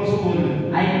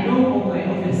know of a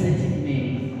certain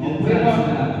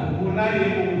man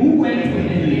who went to the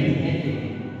heaven,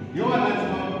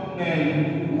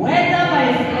 whether by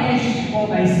flesh or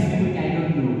by spirit, I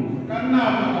don't know.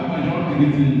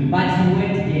 But he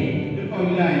went there.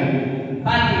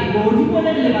 But the Lord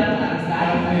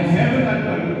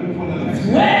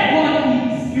where God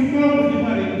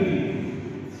is.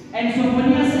 And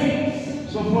Sophia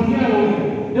says,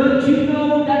 don't you know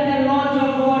that the Lord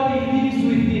your God lives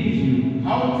within you?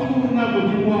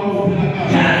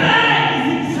 Heaven is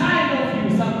inside of you,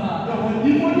 somebody.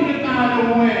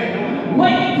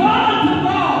 When you go to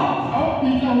God,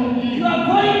 you are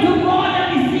going to God and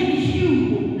He sees you.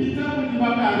 As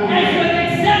you have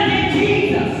accepted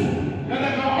Jesus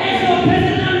as your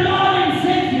personal Lord and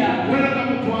Savior,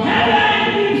 heaven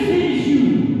lives in you.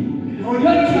 Don't you know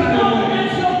that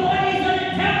your body is a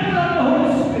temple of the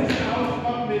Holy Spirit?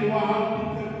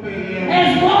 As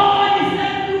God is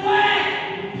everywhere,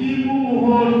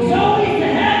 so is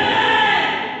heaven.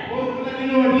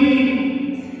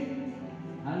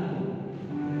 Hello.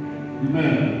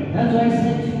 Amen. That's why I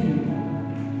said to you,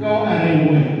 Go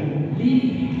anywhere. leave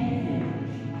heaven.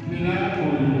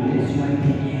 That's why we can.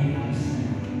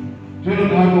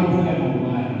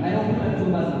 I open my two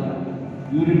bars.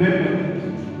 You remember? You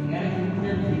gotta keep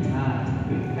them fit hard.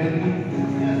 And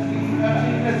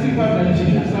let's see if I can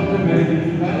change something very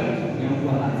difficult. You go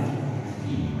hard.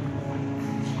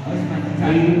 How's my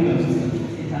Are you with us?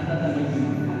 It's another way to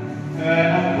look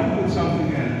at. I'll come with something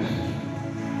else.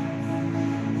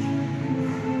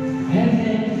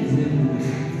 Heaven is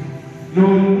everywhere. No.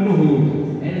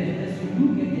 And as you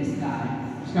look at the sky,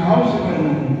 So how should I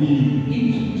be? in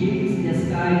James, the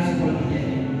sky is called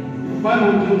heaven. Man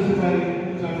who tells somebody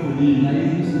Now you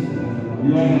listen to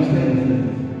you understand that?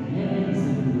 heaven is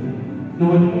everywhere. No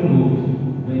one knows.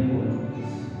 Where God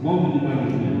is. What would you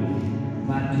mind?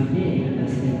 But today,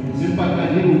 understand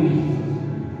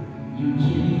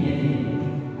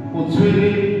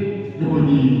Usually, the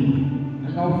body.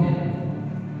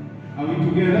 Are we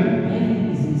together?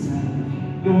 Heaven is inside of you.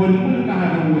 The body will not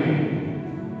have a way.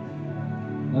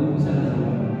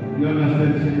 You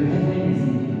understand? Heaven is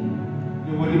in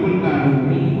you. The body will not have a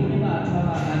way.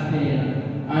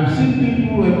 I've seen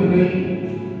people who have prayed,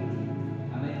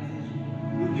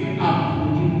 looking up,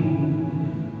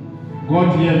 God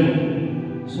hear me.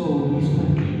 So he's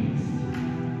convinced.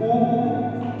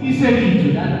 Oh, he said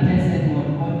it. That person who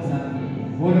God is up there.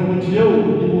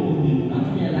 Not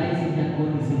realizing that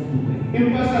God is everywhere.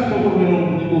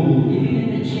 Even in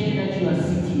the chair that you are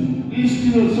sitting,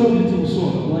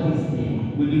 God is there.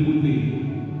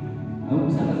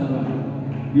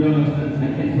 You understand? I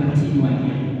can continue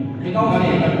again.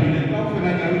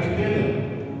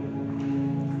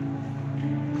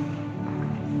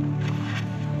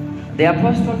 The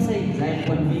apostle says, I am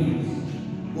convinced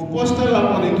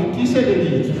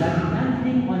that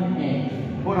nothing on earth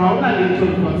will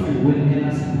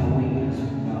ever separate us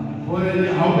from God.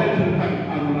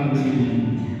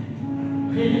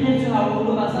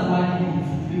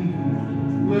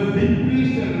 We have been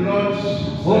preached and launched.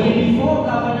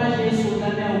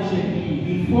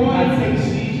 Before I can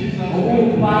see Jesus, no,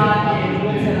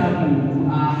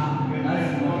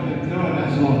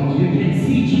 that's not. You can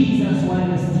see Jesus while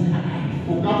you're still alive.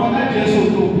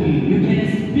 You can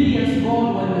experience God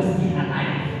while you're still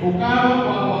alive.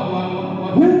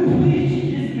 Who preached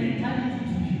this mentality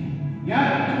to you?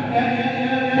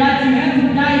 That you have to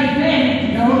die then.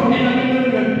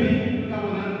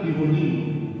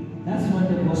 That's not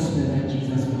the gospel that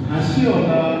Jesus preached.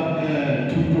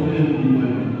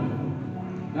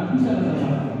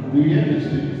 Do you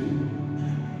understand?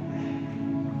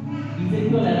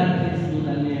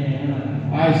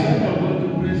 I said I want to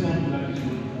pray something that is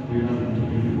relevant to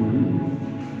everybody.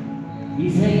 He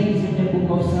says in the book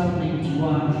of Psalm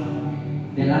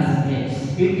 91, the last verse,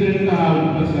 with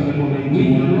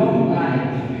long life,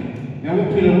 I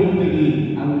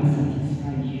will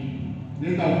satisfy you.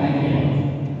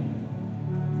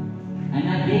 And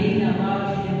again about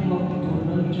the book of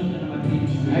Deuteronomy chapter number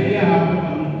 20.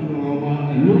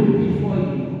 Look before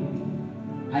you.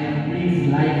 I have placed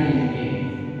life and death.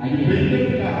 I have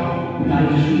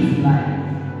choose life.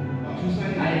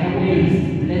 I have placed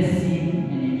blessing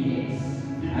and a curse.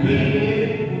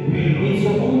 It's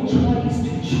your own choice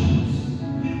to choose.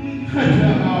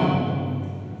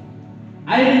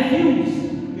 I refuse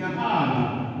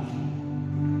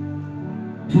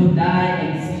to die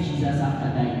and see Jesus after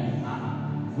dying.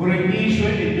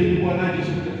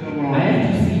 I have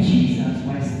to see Jesus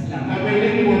while still alive.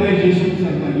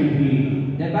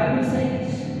 The Bible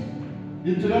says we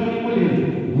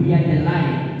are the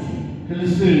light. It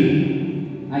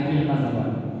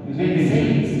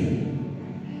says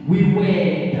we were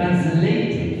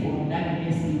translated from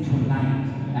darkness into light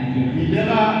again. We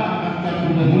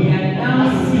are now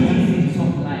citizens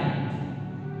of light.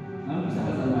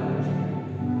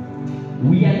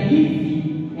 We are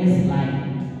living as light.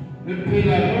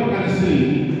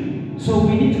 So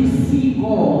we need to see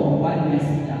God while we are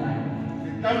still alive.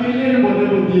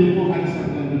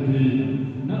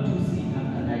 Not to see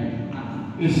after dying.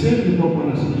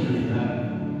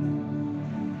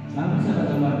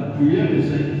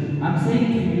 I'm saying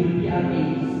to you, you'll be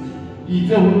amazed.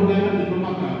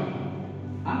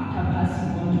 After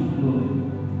passing on to glory,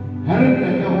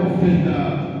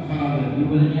 you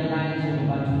will realize you're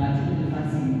about to naturally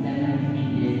passing eternity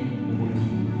in the body.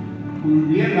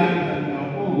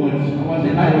 The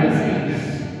Bible says,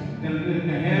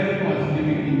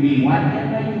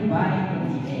 whatever you bind on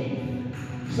the earth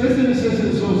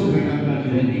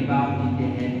will be bound in the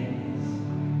heavens.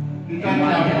 And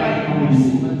whatever you loose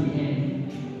on the earth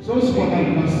will be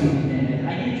loosed in the heavens.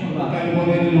 I need to know.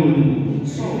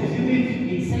 So, it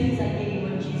says again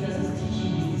when Jesus is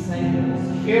teaching his disciples,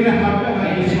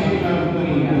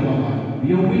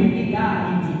 you will be God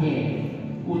in the air,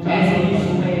 as it is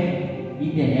where in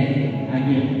the heaven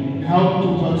again.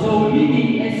 So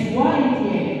living as one in the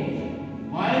air,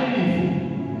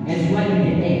 as one in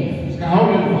the air,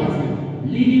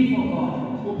 living for God,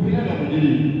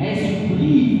 as you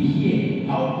believe here,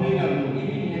 even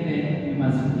in heaven, you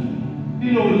must believe.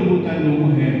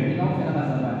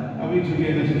 Are we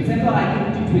together? It's never like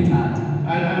you do it hard. I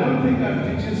don't think I'm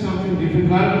teaching something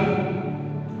difficult.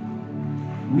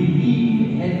 We live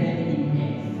in heaven in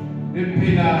earth.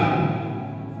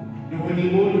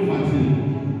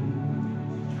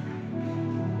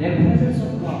 The presence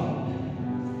of God.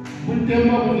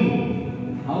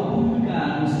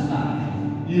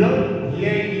 You don't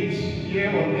hear it here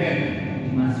on earth.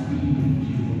 It must be in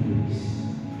the place.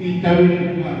 You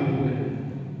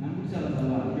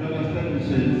understand what it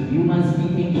says? You must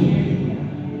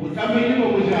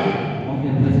of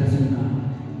your presence, O God.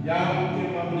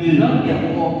 Not the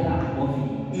walker of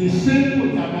it.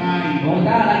 Lord God, I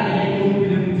can do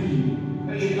with you.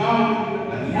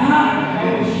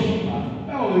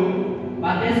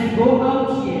 But as you go out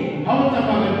here,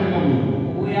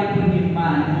 we are bringing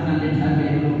man on the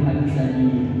tabernacle of Pakistan.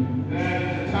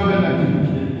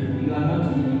 You are not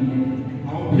in heaven.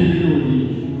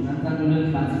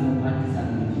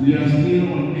 We are still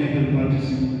on earth and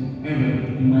practicing heaven.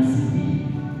 You must be.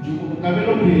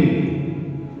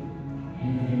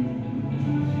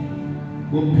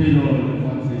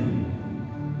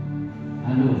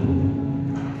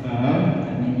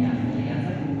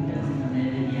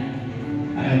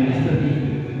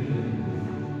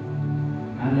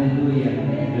 Hallelujah.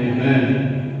 Amen.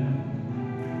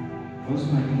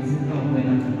 Osman, is it not when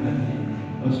I'm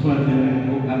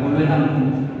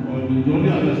you don't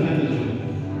understand this one.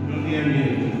 Don't hear me.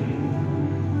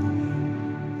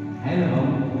 Hello.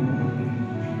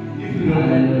 If you don't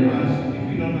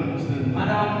understand,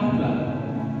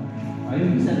 are you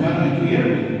listening? why don't you hear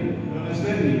me? You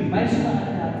understand me?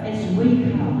 As we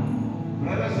come,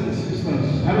 Brothers and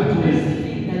sisters, how that's to the live?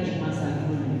 thing that you must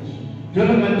acknowledge.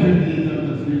 Jonathan 28 and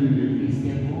 3 Is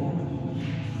the body.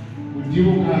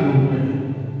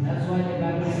 That's why the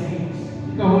Bible says,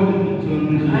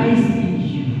 Christ Christ in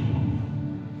you.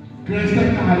 Christ the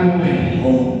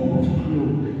Hope of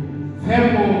glory.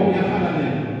 Therefore,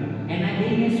 And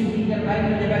again, as you read the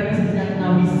Bible says that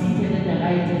now he's seated at the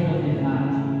right hand of the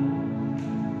Father.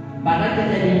 But rather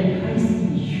than Christ in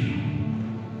you.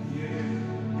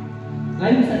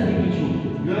 Like you said, you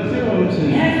understand what I'm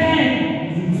saying? heaven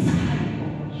is inside of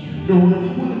you.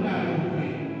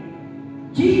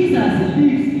 Jesus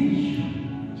lives in you.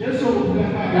 That's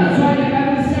why the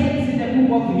Bible says in the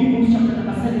book of Hebrews chapter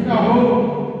number 7.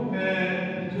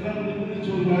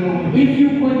 If you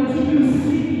continue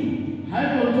sinning,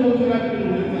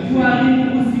 you are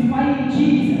crucifying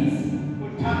Jesus,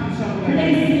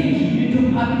 placing him into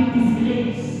public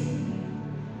disgrace.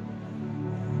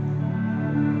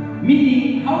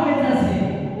 Meaning, how let us say,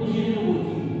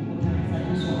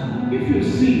 if you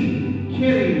see,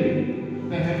 carry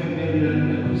the heaven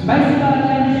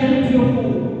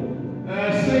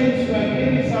saints who are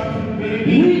carrying something very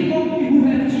big. We only who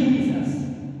have Jesus.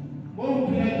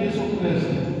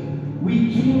 We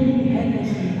carry heaven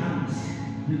in arms.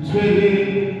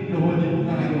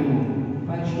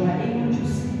 But you are able to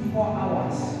sleep 4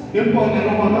 hours. 8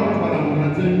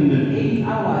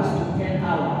 hours to 10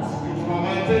 hours.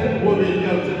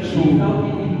 Without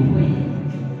even praying.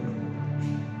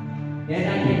 Then I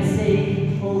can say,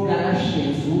 oh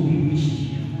Galatians, who bewitched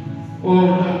you?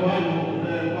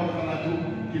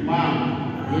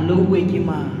 No way,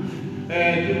 man.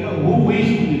 Who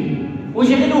wished me?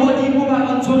 Hoje ele não rodou como a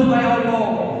canção vai ao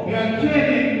longo. We are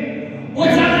carrying. O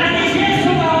trabalho de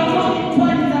Jesus vai ao longo de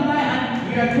toda a manhã.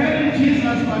 We are carrying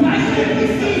Jesus by Mas é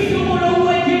preciso o não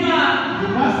é de mar. You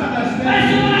must Mas understand.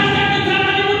 o mais é o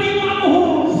trabalho de um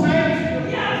amor. Saints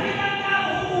E a vida da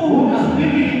who rua. is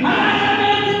living.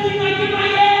 Arrastamento de uma de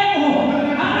Maio.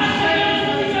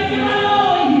 Arrastamento de uma de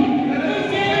Maloi. E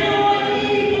cheio de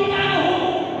um carro.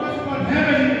 What's got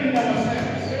heaven in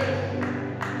ourselves?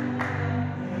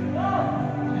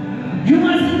 You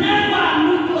must never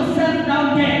look yourself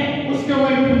down there. What's the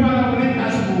way people are going to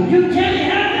ask for? You carry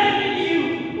heaven in you.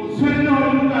 What's when no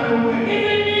one got away?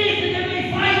 Even if they may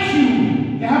fight you.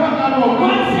 They haven't got away.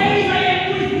 God says, I am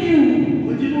with you.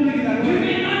 What do you mean that You way?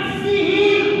 may not see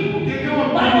him, They go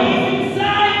but away. he's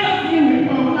inside of you.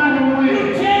 People are not You away.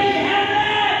 carry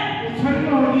heaven. What's when no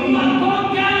one You are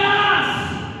conquerors.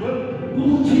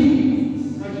 Through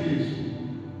Jesus.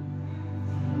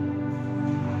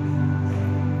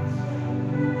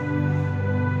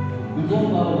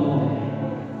 Don't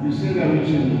bow You say that with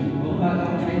you. Go back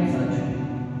on trains and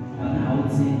how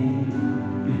it's in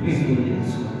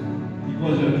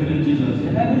Because you are killing Jesus.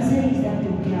 The Bible says that we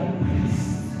are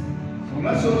priests. So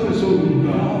that's also so good. We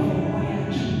are God. of a royal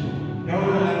kingdom. Now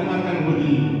we are not going to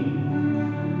believe.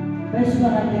 That's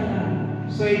what I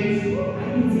have. Saints, I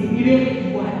can say,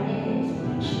 even you are heirs of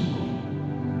the kingdom.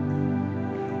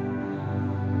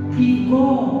 If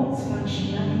God's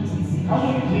functionality is in how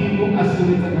you, do you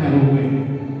accelerate that kind of way?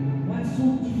 what's so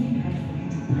difficult for you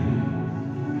to pray?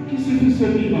 Qu'est-ce que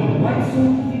c'est qui va What's so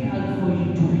difficult for you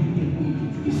to read the word?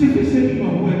 Qu'est-ce que c'est qui va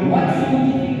What's so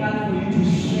difficult for you to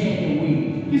share the word?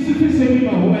 Qu'est-ce que c'est qui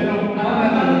va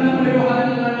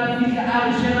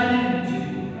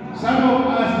Some of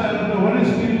us that the Holy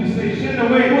Spirit will say, share the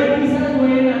way.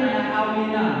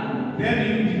 Then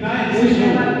you deny it.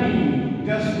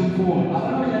 Just look forward.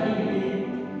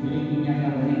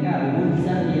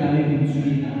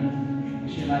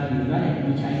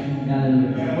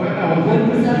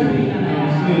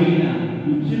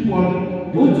 you keep on.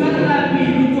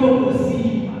 Keep on to say.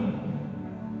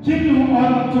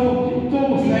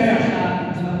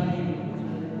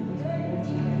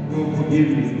 Oh, forgive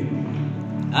me.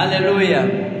 Hallelujah.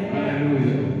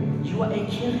 Hallelujah. You are a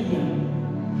carrier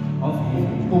of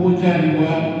heaven.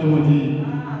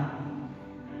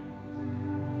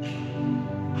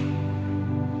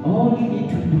 All you need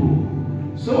to do,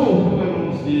 so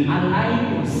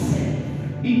align yourself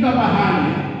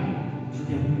to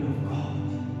the will of God.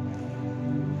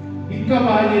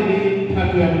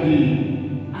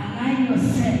 Align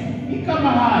yourself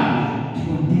to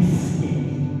your destiny.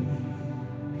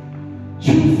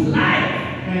 Choose life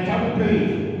and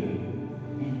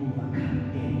overcome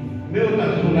death.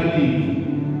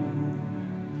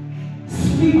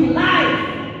 Speak life.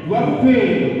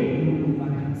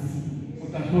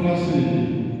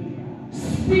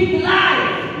 Speak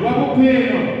life.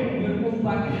 You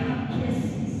overcome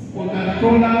cases.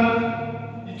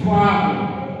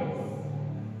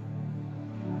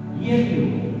 Hear you.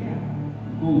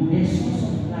 The source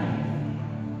of life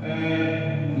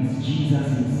is Jesus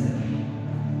himself.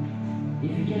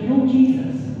 If you can know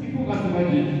Jesus, you will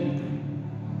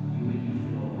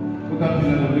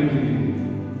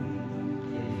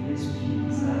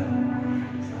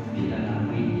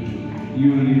you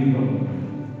will live long.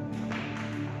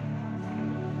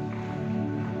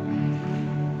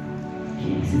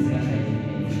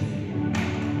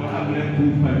 What have left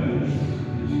 2 5 minutes?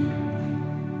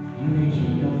 You make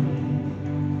it long.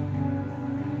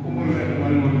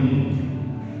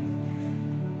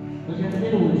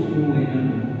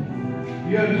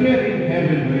 You are carrying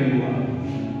heaven where you are.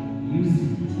 Use it.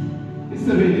 It's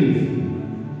the way it is.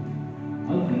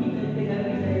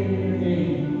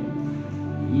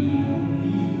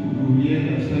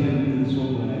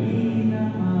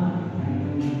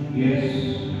 Yes.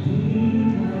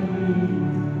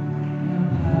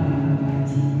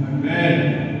 Amen.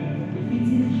 If it is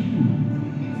you,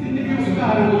 It's in the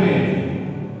start away.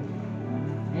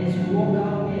 as you walk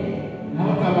out there, How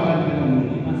about you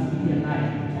must be alive.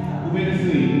 You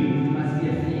must be a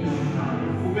faith.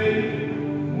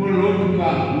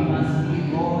 You must be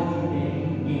God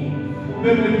again. The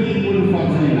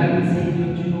Bible says,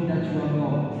 don't you know that you are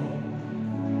God?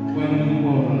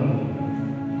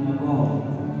 You are God.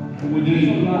 So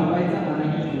God, right up and I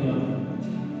get you.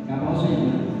 God also is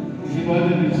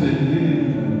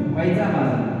right up and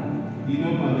You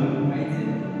know, Father, right it.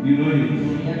 you know it.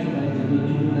 Don't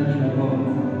you know that you are God?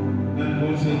 That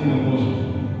God said you are God.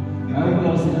 I will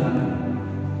close it out.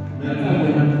 That's how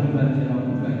we're not to put it on.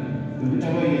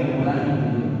 Whichever you are,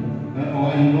 or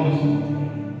you lost.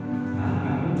 I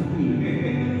want to be.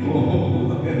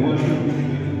 Oh, okay. What I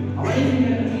want you to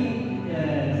read the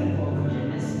book of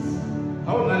Genesis.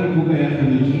 How long book I have to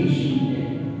read? Creation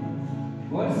there.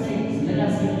 God says, let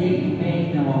us create man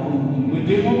in our own image.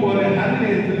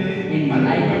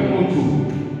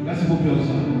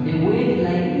 The word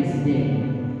life is there.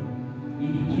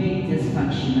 Indicates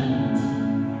functionality.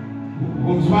 You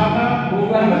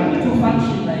are able to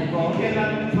function like God. You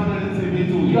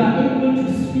are able to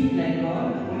speak like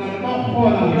God.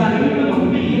 You are able to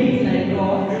behave like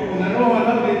God.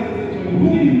 Who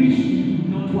you wish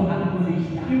not to acknowledge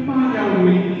that.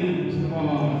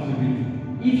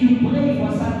 If you pray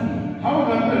for something,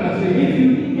 if you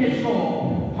need a job,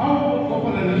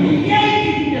 create it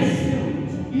in the spirit.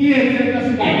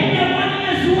 And in the morning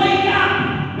as you wake up,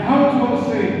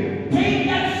 take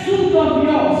that suit of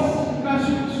yours,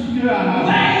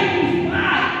 wear it with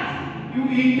pride,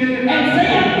 and say,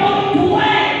 I'm going to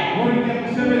work.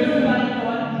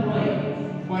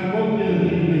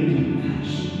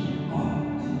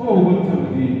 Oh, what have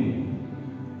we?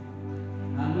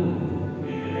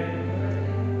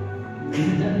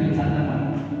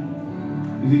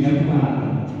 Is it your plan?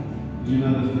 Do you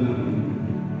understand?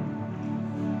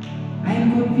 I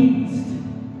am convinced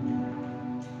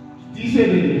If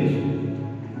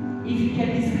if you can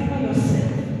discover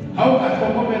yourself, how can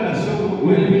you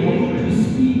will be able to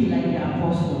speak like the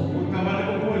apostle.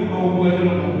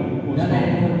 That I am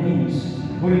convinced.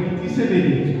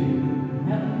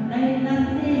 Nothing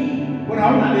What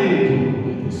how they in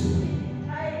this way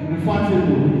refer will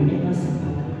ever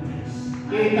separate us.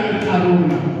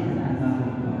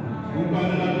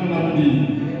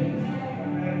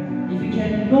 If you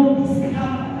can know,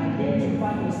 discover,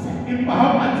 identify yourself. Who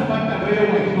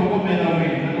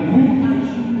are you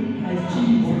in Christ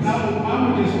Jesus?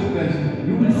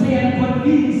 You will say, I'm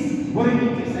convinced.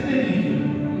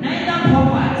 Neither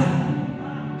poverty,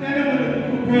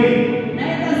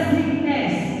 neither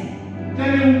sickness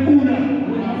will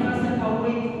ever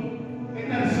separate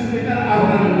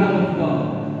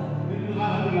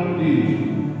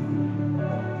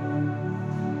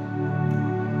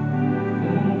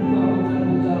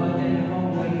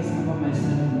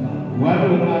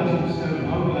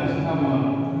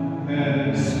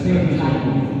Spend time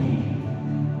with Him.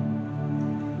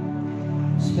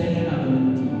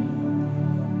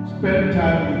 Spend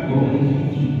time with God.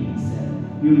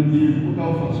 You'll be put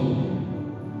out for soul.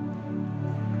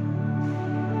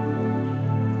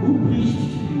 Who preached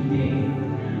to you there?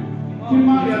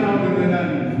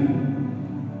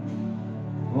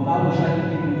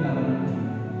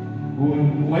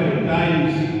 When you die, you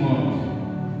see God.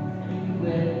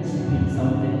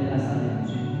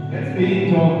 Let me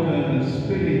talk the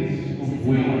spirit of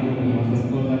way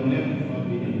because I've never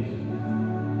forbidden.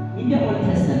 In the Old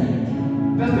Testament,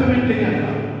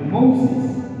 Moses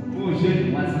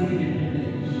was given the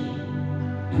privilege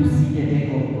to see the day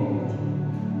of God.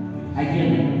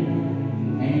 Again,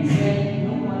 and he said,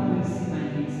 no one will see my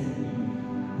face again.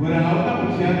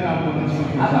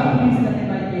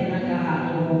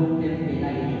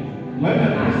 When the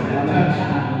priest touched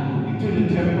into the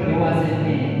temple, there was a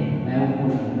man.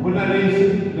 When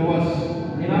there was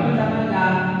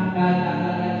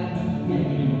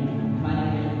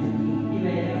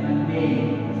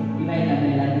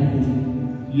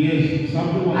yes,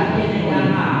 something was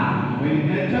when he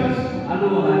enters,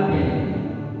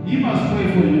 he must pray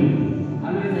for you.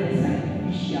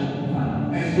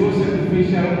 And those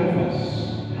sacrificial offers,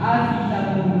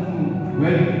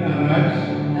 when it arrives,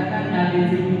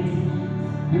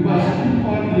 you must keep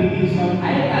on bringing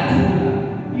something.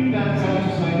 If that comes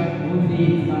to sight,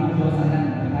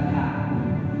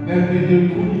 then they do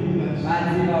put it in that.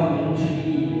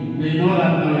 They know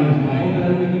that now is mine.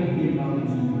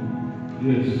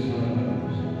 Yes.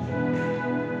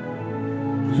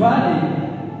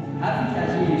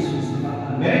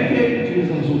 There came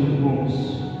Jesus on the cross.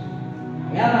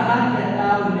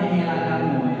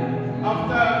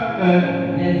 After the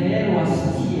veil was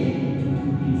teared into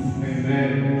pieces. Amen.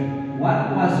 What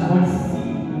was once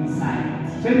seen inside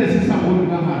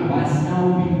was now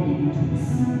being able to be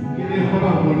seen.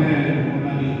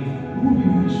 Who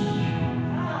bewitched you?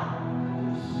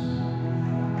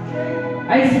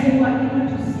 I said you are able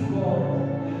to see God.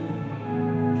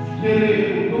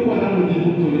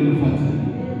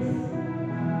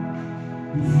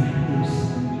 Disciples.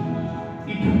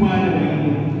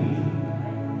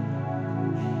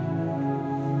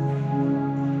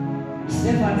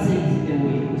 Stephen says the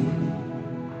weight.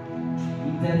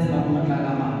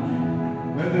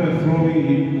 When they were throwing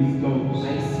him with stones, I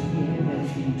see heaven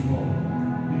being torn.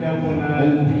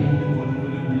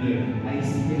 I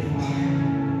see the Father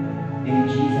and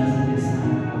Jesus and the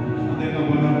Son.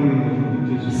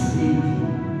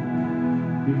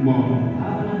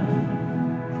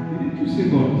 Did you see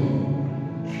God?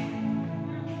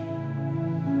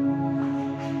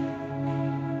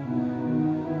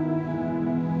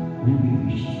 Who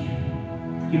bewitched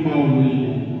you?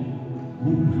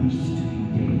 Who preached to you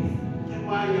death?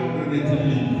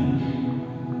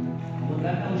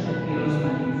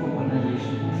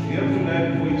 You have to die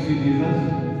before you see Jesus.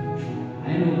 I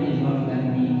know there's not going to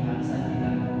be cancer.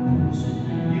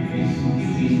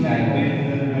 If he's like that,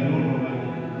 then I don't know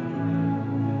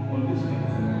what this kind of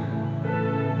thing.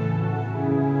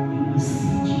 You will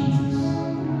see Jesus.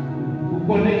 Who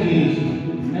connect Jesus?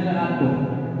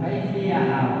 I hear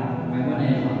how. I want to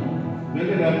know. Make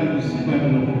it happen to see my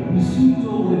Lord.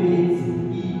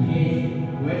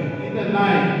 In the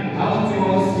night, how to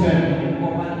all slept.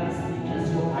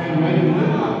 And when you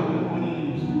wake up in the morning,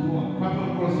 you come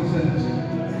across the sentence.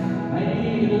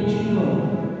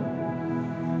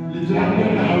 Little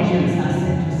angels are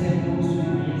sent to send those who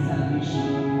need salvation.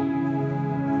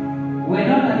 We're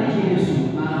not at Jesus,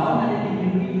 but how many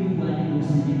people you want to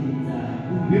see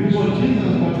the before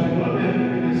Jesus, but I don't have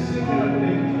a single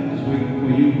thing that is waiting for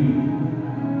you.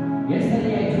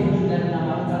 Yesterday I told you that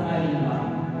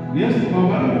yes,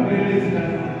 Mama realized that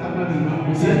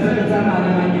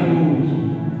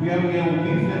we are with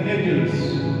the angels.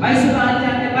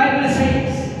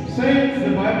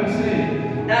 The Bible says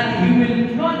that He will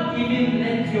not even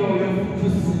let your foot to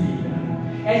sleep,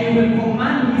 and He will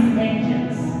command His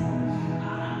angels.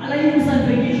 You will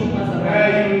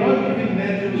not even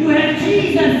let you have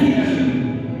Jesus in you.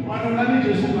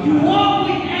 You walk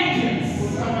with angels.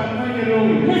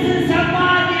 Listen,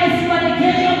 somebody, as you are the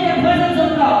carrier of the presence of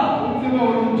God,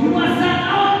 you are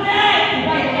surrounded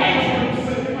by angels.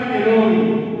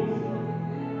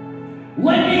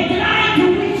 When they try to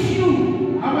reach you,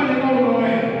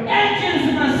 angels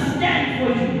must stand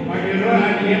for you.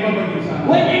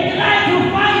 When they try to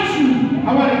fight you,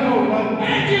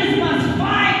 angels must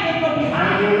fight on your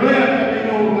behalf.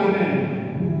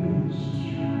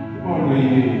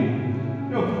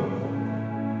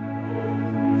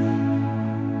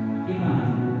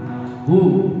 Who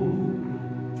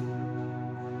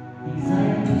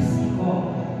desire to see God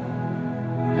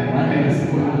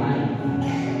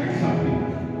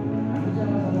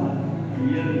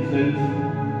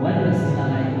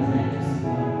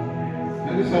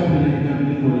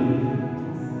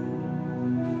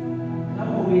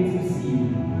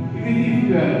Even if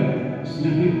you are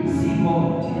sleeping, see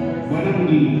God. Whatever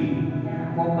you need.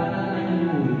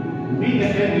 Meet the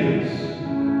evidence.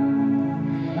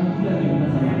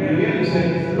 Really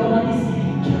says,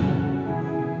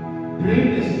 bring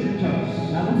the scriptures.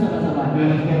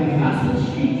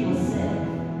 Associate yourself.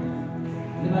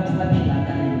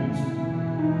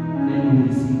 Then you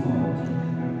will see God.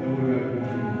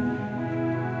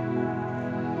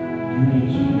 You may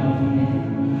king of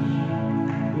heaven.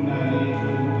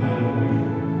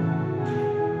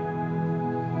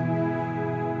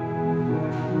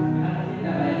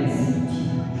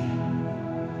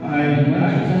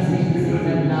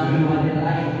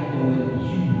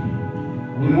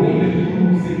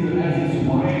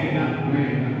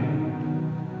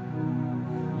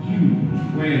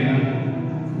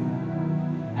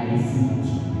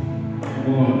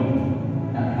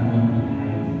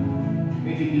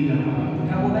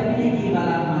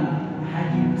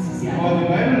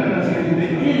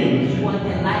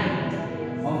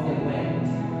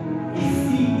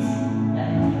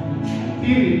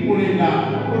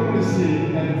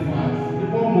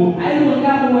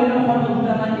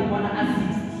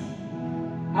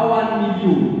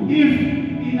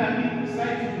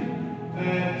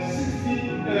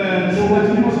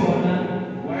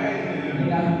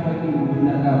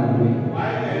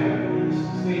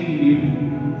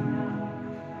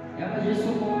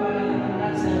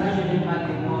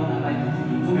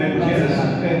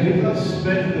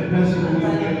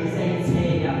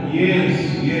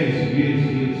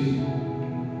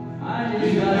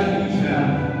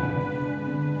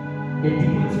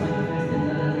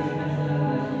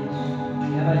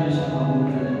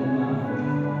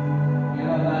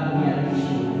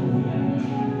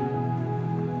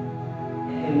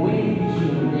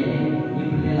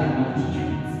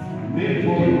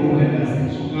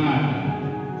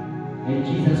 And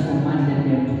Jesus commanded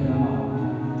them to come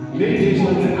out. And Jesus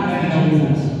asked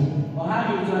Jesus, "Oh, how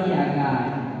do you tell your God?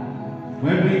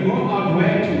 When we go out,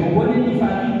 where to go? What did the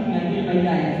family and the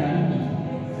family?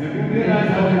 Have you realized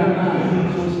how we are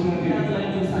so small?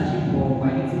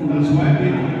 That's why we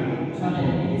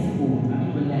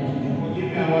forgive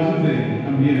me, I wasn't there.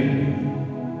 I'm here.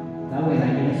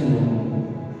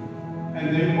 And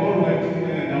they all went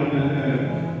down the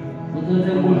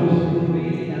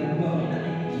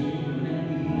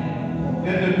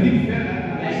then the pig fell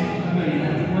and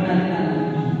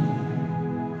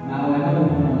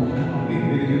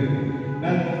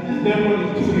that this devil is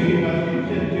too heavy, but you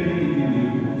can't carry it in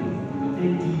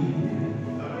you.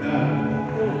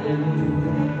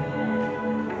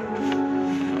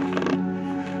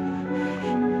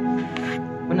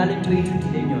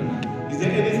 Is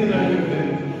there anything that you've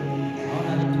learned?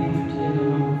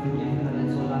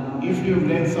 If you've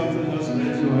learned something, just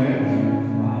raise your hand.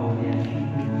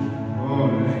 Oh,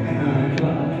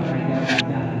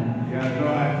 yeah, no,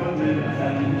 I thought that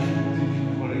I didn't teach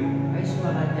for it.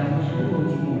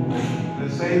 The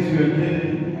saints you are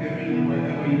getting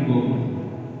wherever you go.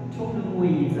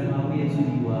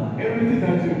 Everything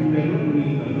that you do, they're not doing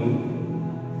it alone.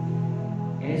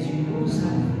 As you know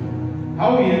something,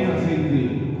 How we enter same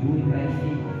thing? do it by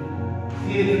faith.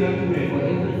 See it not to For make.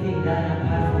 everything done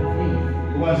apart from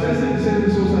faith, Was just the same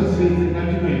source as faith not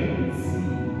to make. it's sin.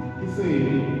 It's a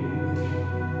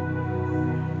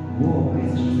Walk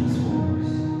as Jesus walks.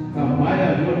 Kamaya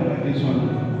don't like this one.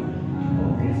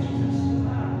 Walk as Jesus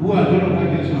walks. Who are don't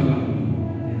like this one?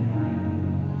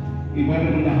 Even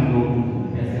in the hand.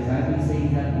 As the Bible says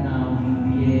that now you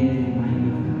bear the mind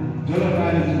of God. Don't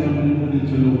like to the money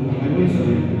to look. I will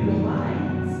say. Your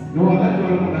minds No, that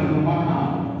don't want to know how.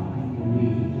 in the way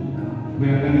of God. We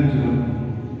are going to know.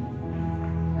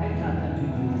 I can't that to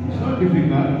It's do. not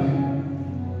difficult.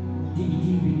 Dig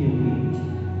deep in your weight.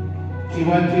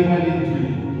 Even into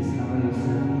Discover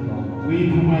yourself in God. we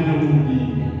do my own And be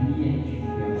and you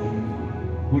are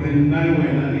wonderful. Put in none way,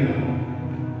 none here.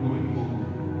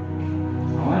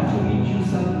 I want to meet you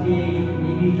someday.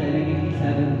 Maybe it's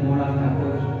like more after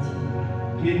COVID.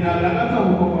 Kita lagata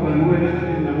huko kwa nuwe na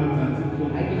kina matatu.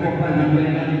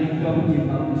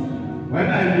 When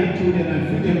I meet you, then I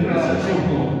feel the presence of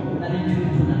God.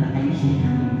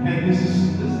 And this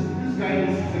guy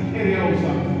is the carrier of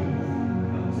something.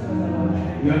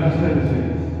 You understand the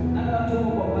sense?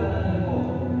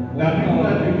 The people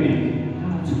that we meet,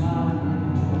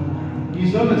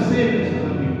 he's not the same as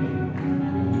other people.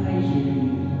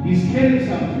 He's carrying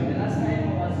something.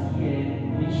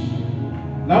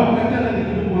 Now, I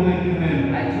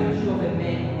told you of a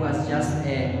man who was just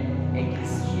a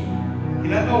Christian.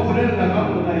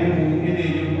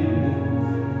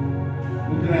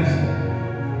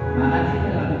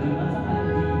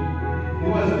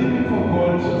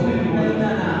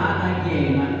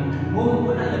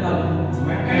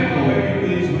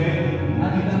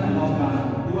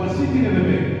 in the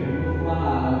bed.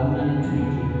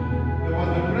 There was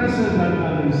a presence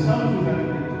and the sound was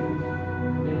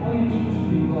the more you dig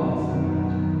deep in God,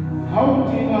 how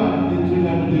deeper into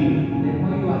the deep. the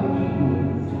more you are able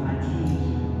to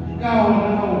attain. God will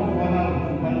know what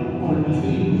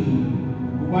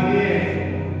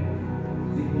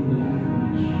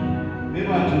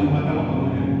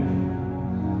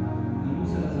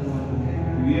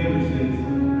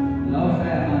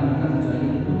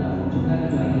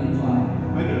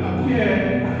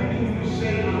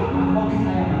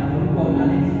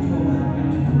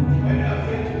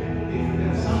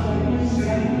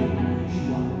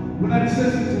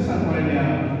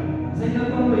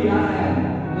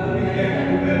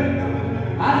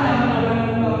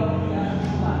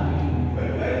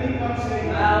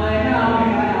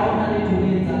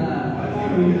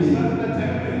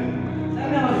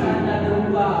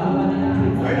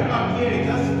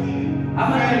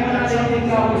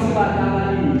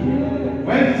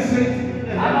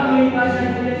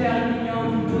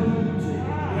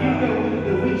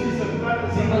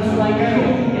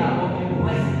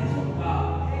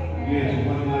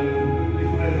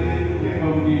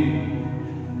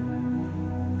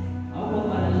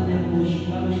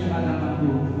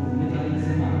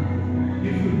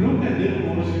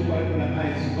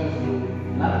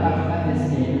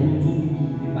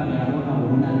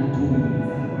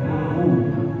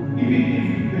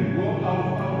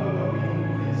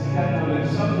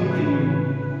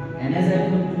And as I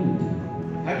conclude,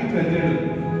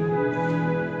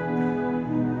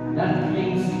 that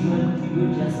brings you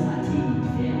don't just attain it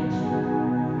failed.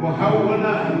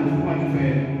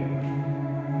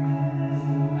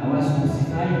 I was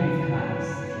crucified with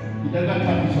Christ.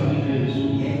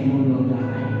 Yet no longer I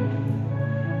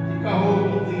live.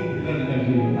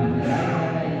 But the life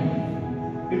that I live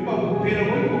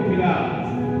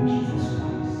is Jesus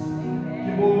Christ.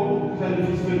 Lord,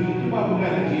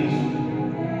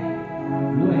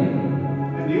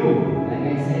 like I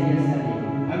said yesterday,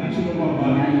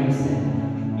 deny yourself.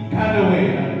 Carry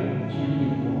the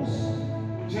cross.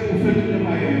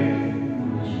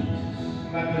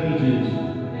 Follow Jesus.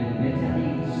 And better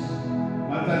days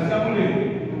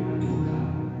to come.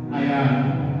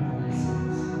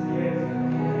 Blessings.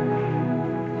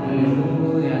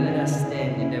 Hallelujah. Let us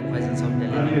stand in the presence of the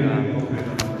living God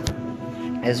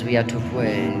as we are to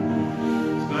pray.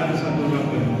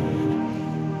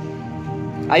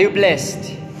 Are you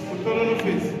blessed?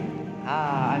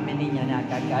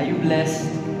 Are you blessed?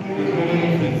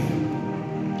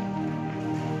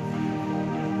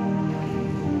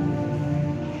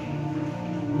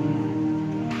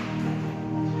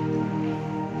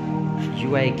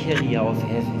 You are a carrier of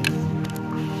heaven.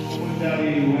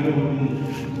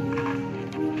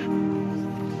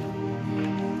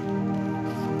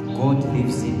 God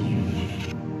lives in you.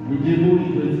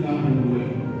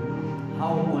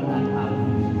 How honored are we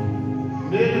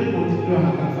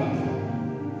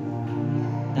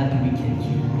that we can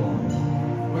keep God?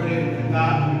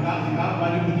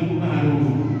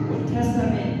 Old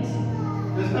Testament,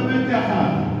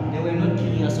 they were not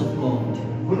carriers of God.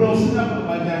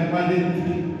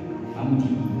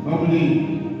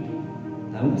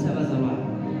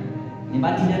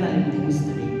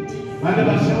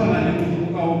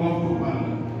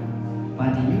 But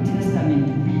the New Testament,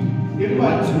 we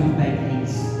want to live by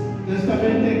grace. We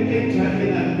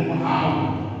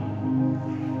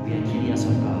are carriers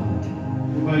of God.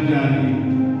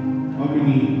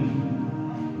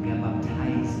 We are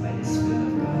baptized by the Spirit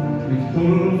of God.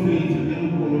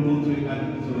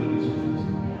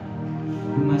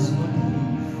 We must not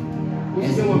live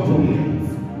as hypocrites.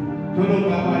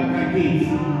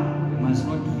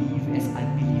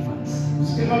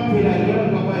 We must not live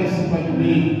as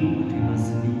unbelievers. We must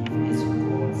live as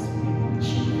God's people.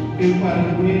 As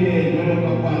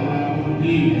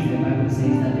the Bible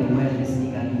says that the world is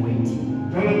eagerly waiting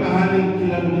for the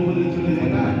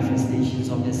manifestations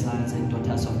of the sons and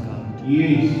daughters of God.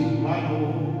 Yes.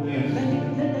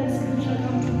 Let that scripture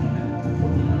come to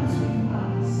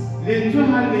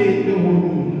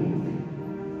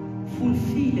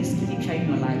fulfill the scripture in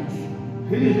your life.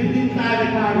 Do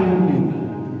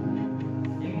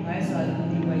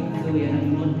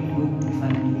not be good with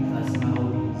unbelievers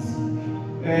nowadays.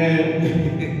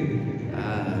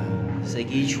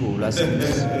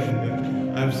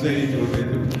 I've said it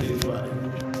already.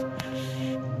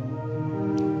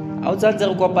 Outside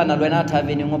the kopana lwena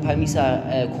thaveni ngophamisa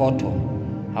khoto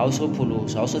ha o so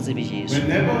pholoso ha o so tsebe Jesu.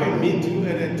 Whenever we meet you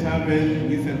at a tavern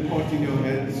with a pot in your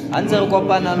hands. Antse re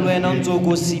kopana lwena ntse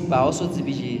go sipa ha o so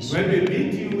tsebe Jesu. When we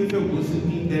meet you with a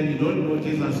gossiping, then you don't know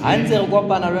Jesus. Antse re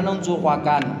kopana lwena ntse go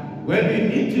akana When you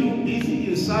need to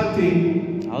busy in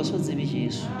something, ha o so tsebe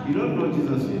Jesu you don't know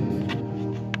Jesus yet.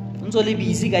 ntse le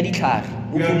busy ka ditlhare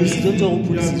o You are pholisitse ntse o busy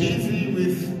pholisitse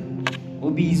with o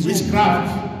busy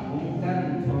witchcraft.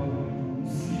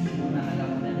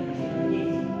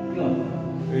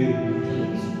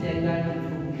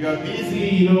 You are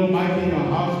busy, minding your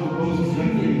house with those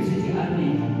things.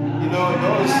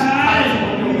 Those kinds of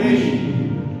automation.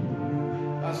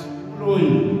 That's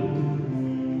flowing.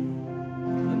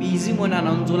 busy mona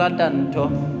na ntse o lata ntho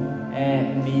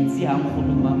metsi ha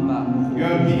nkgono mamba You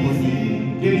are busy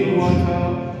getting water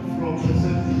from the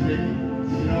septic,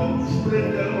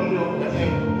 sprinkle on your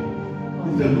head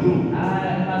with the broom.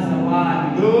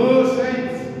 No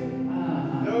sense.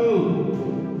 No.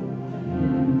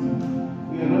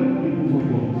 We are not people for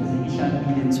God.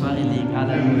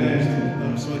 I'm blessed.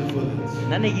 I'm sorry for that.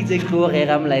 nna ne ke itse ke tlo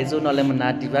rera molaetsa o na le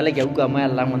monate jale ke a utlwa mo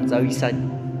yalelang o ntse o isa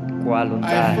kwalong I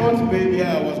tsa thought maybe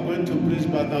I was going to preach,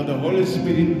 but now the Holy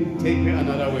Spirit take me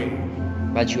another way.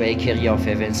 but you are a carrier of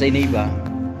heaven. Say neighbor,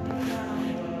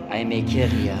 I am a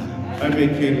carrier I'm a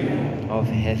carrier of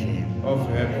heaven. of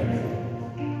heaven.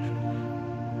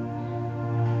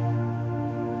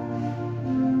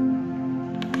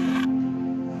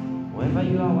 Wherever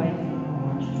you are right now, I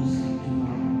want you to sing to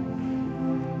God.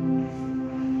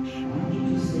 I want you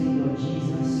to say, Lord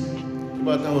Jesus.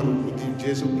 But I want to put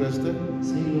Jesus President.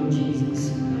 Say, Lord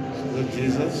Jesus. Lord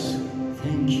Jesus,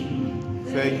 Thank you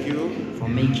thank you for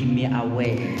making me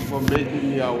aware for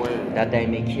making me aware that I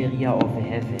am a carrier of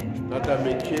heaven. that I'm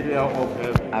a carrier of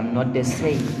heaven. I'm not the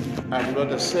same I'm not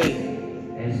the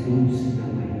same as those in the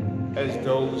world. as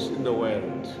those in the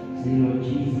world. Say, Lord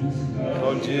Jesus.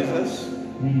 Lord Jesus,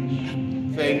 Thank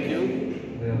you thank you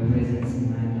for your presence in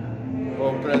my life.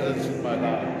 for presence in my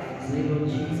life. Say, Lord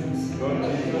Jesus. Lord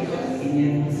Jesus, In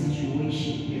every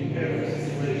situation, in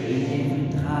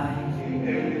every trial,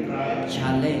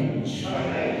 challenge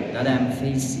that I'm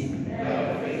facing,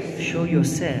 show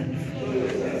yourself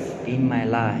in my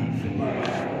life.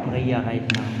 Prayer right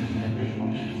now in the name of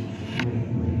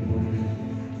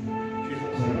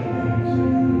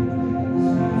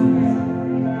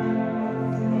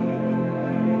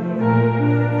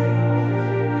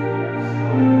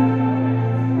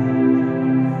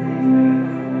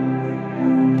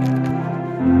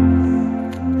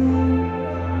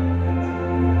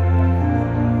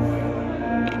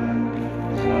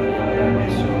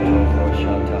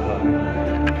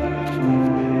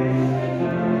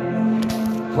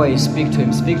Pray, speak to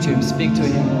him, speak to him, speak to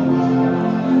him.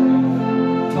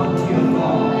 Talk to your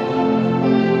God.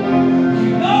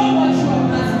 You know what you are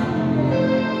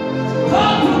asking.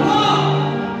 Talk to God.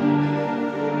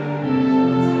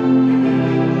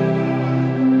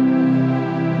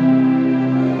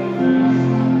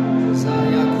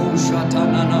 Saya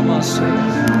kushatana namasu.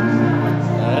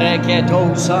 Reketo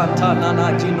satana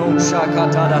natino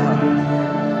shakatada.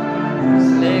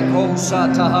 Leko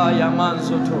sataha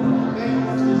yamanzoto.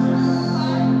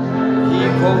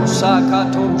 Iko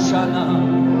sakato shana.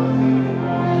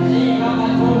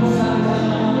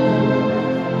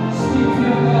 Speak to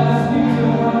your God, speak to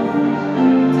your God.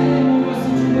 Tell him of your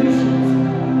situations.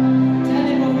 Tell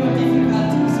him of your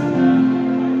difficulties.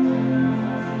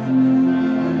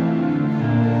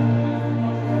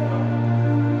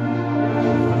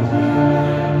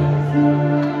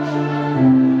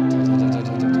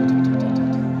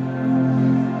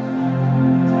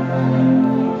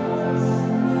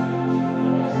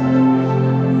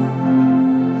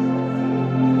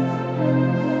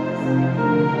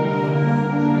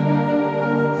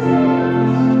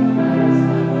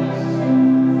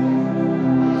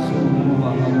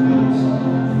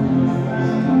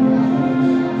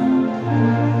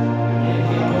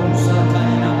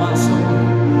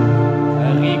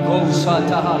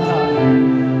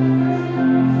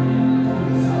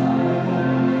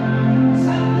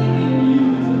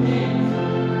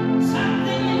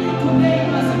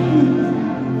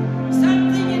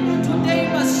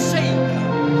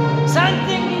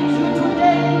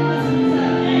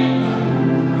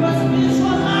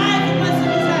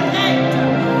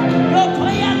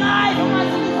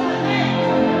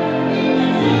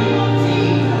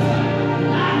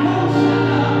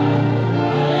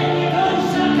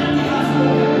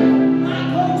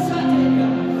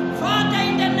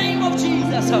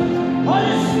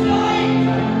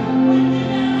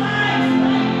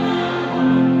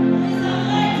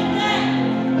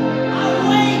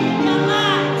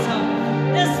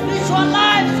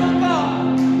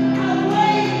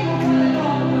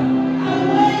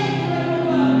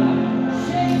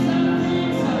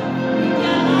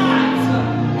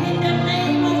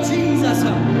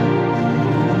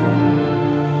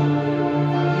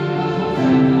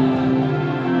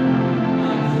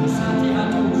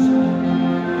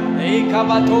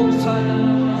 Something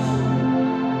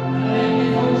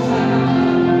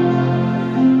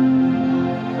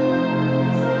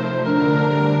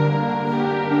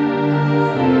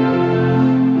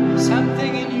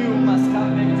in you must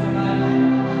come back to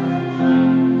life.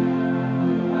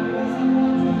 Whatever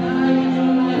someone to die in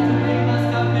your life today must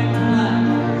come back to life.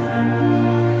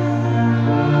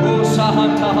 Oh,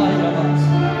 Sahantaya.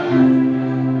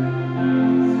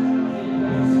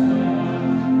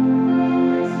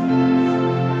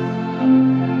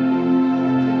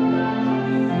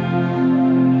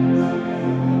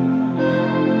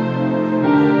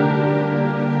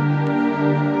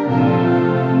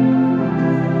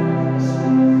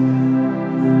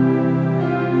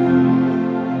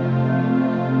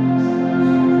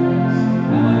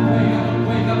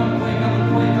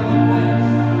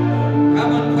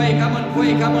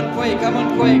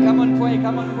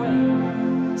 Come on,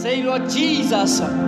 pray. Say, Lord Jesus.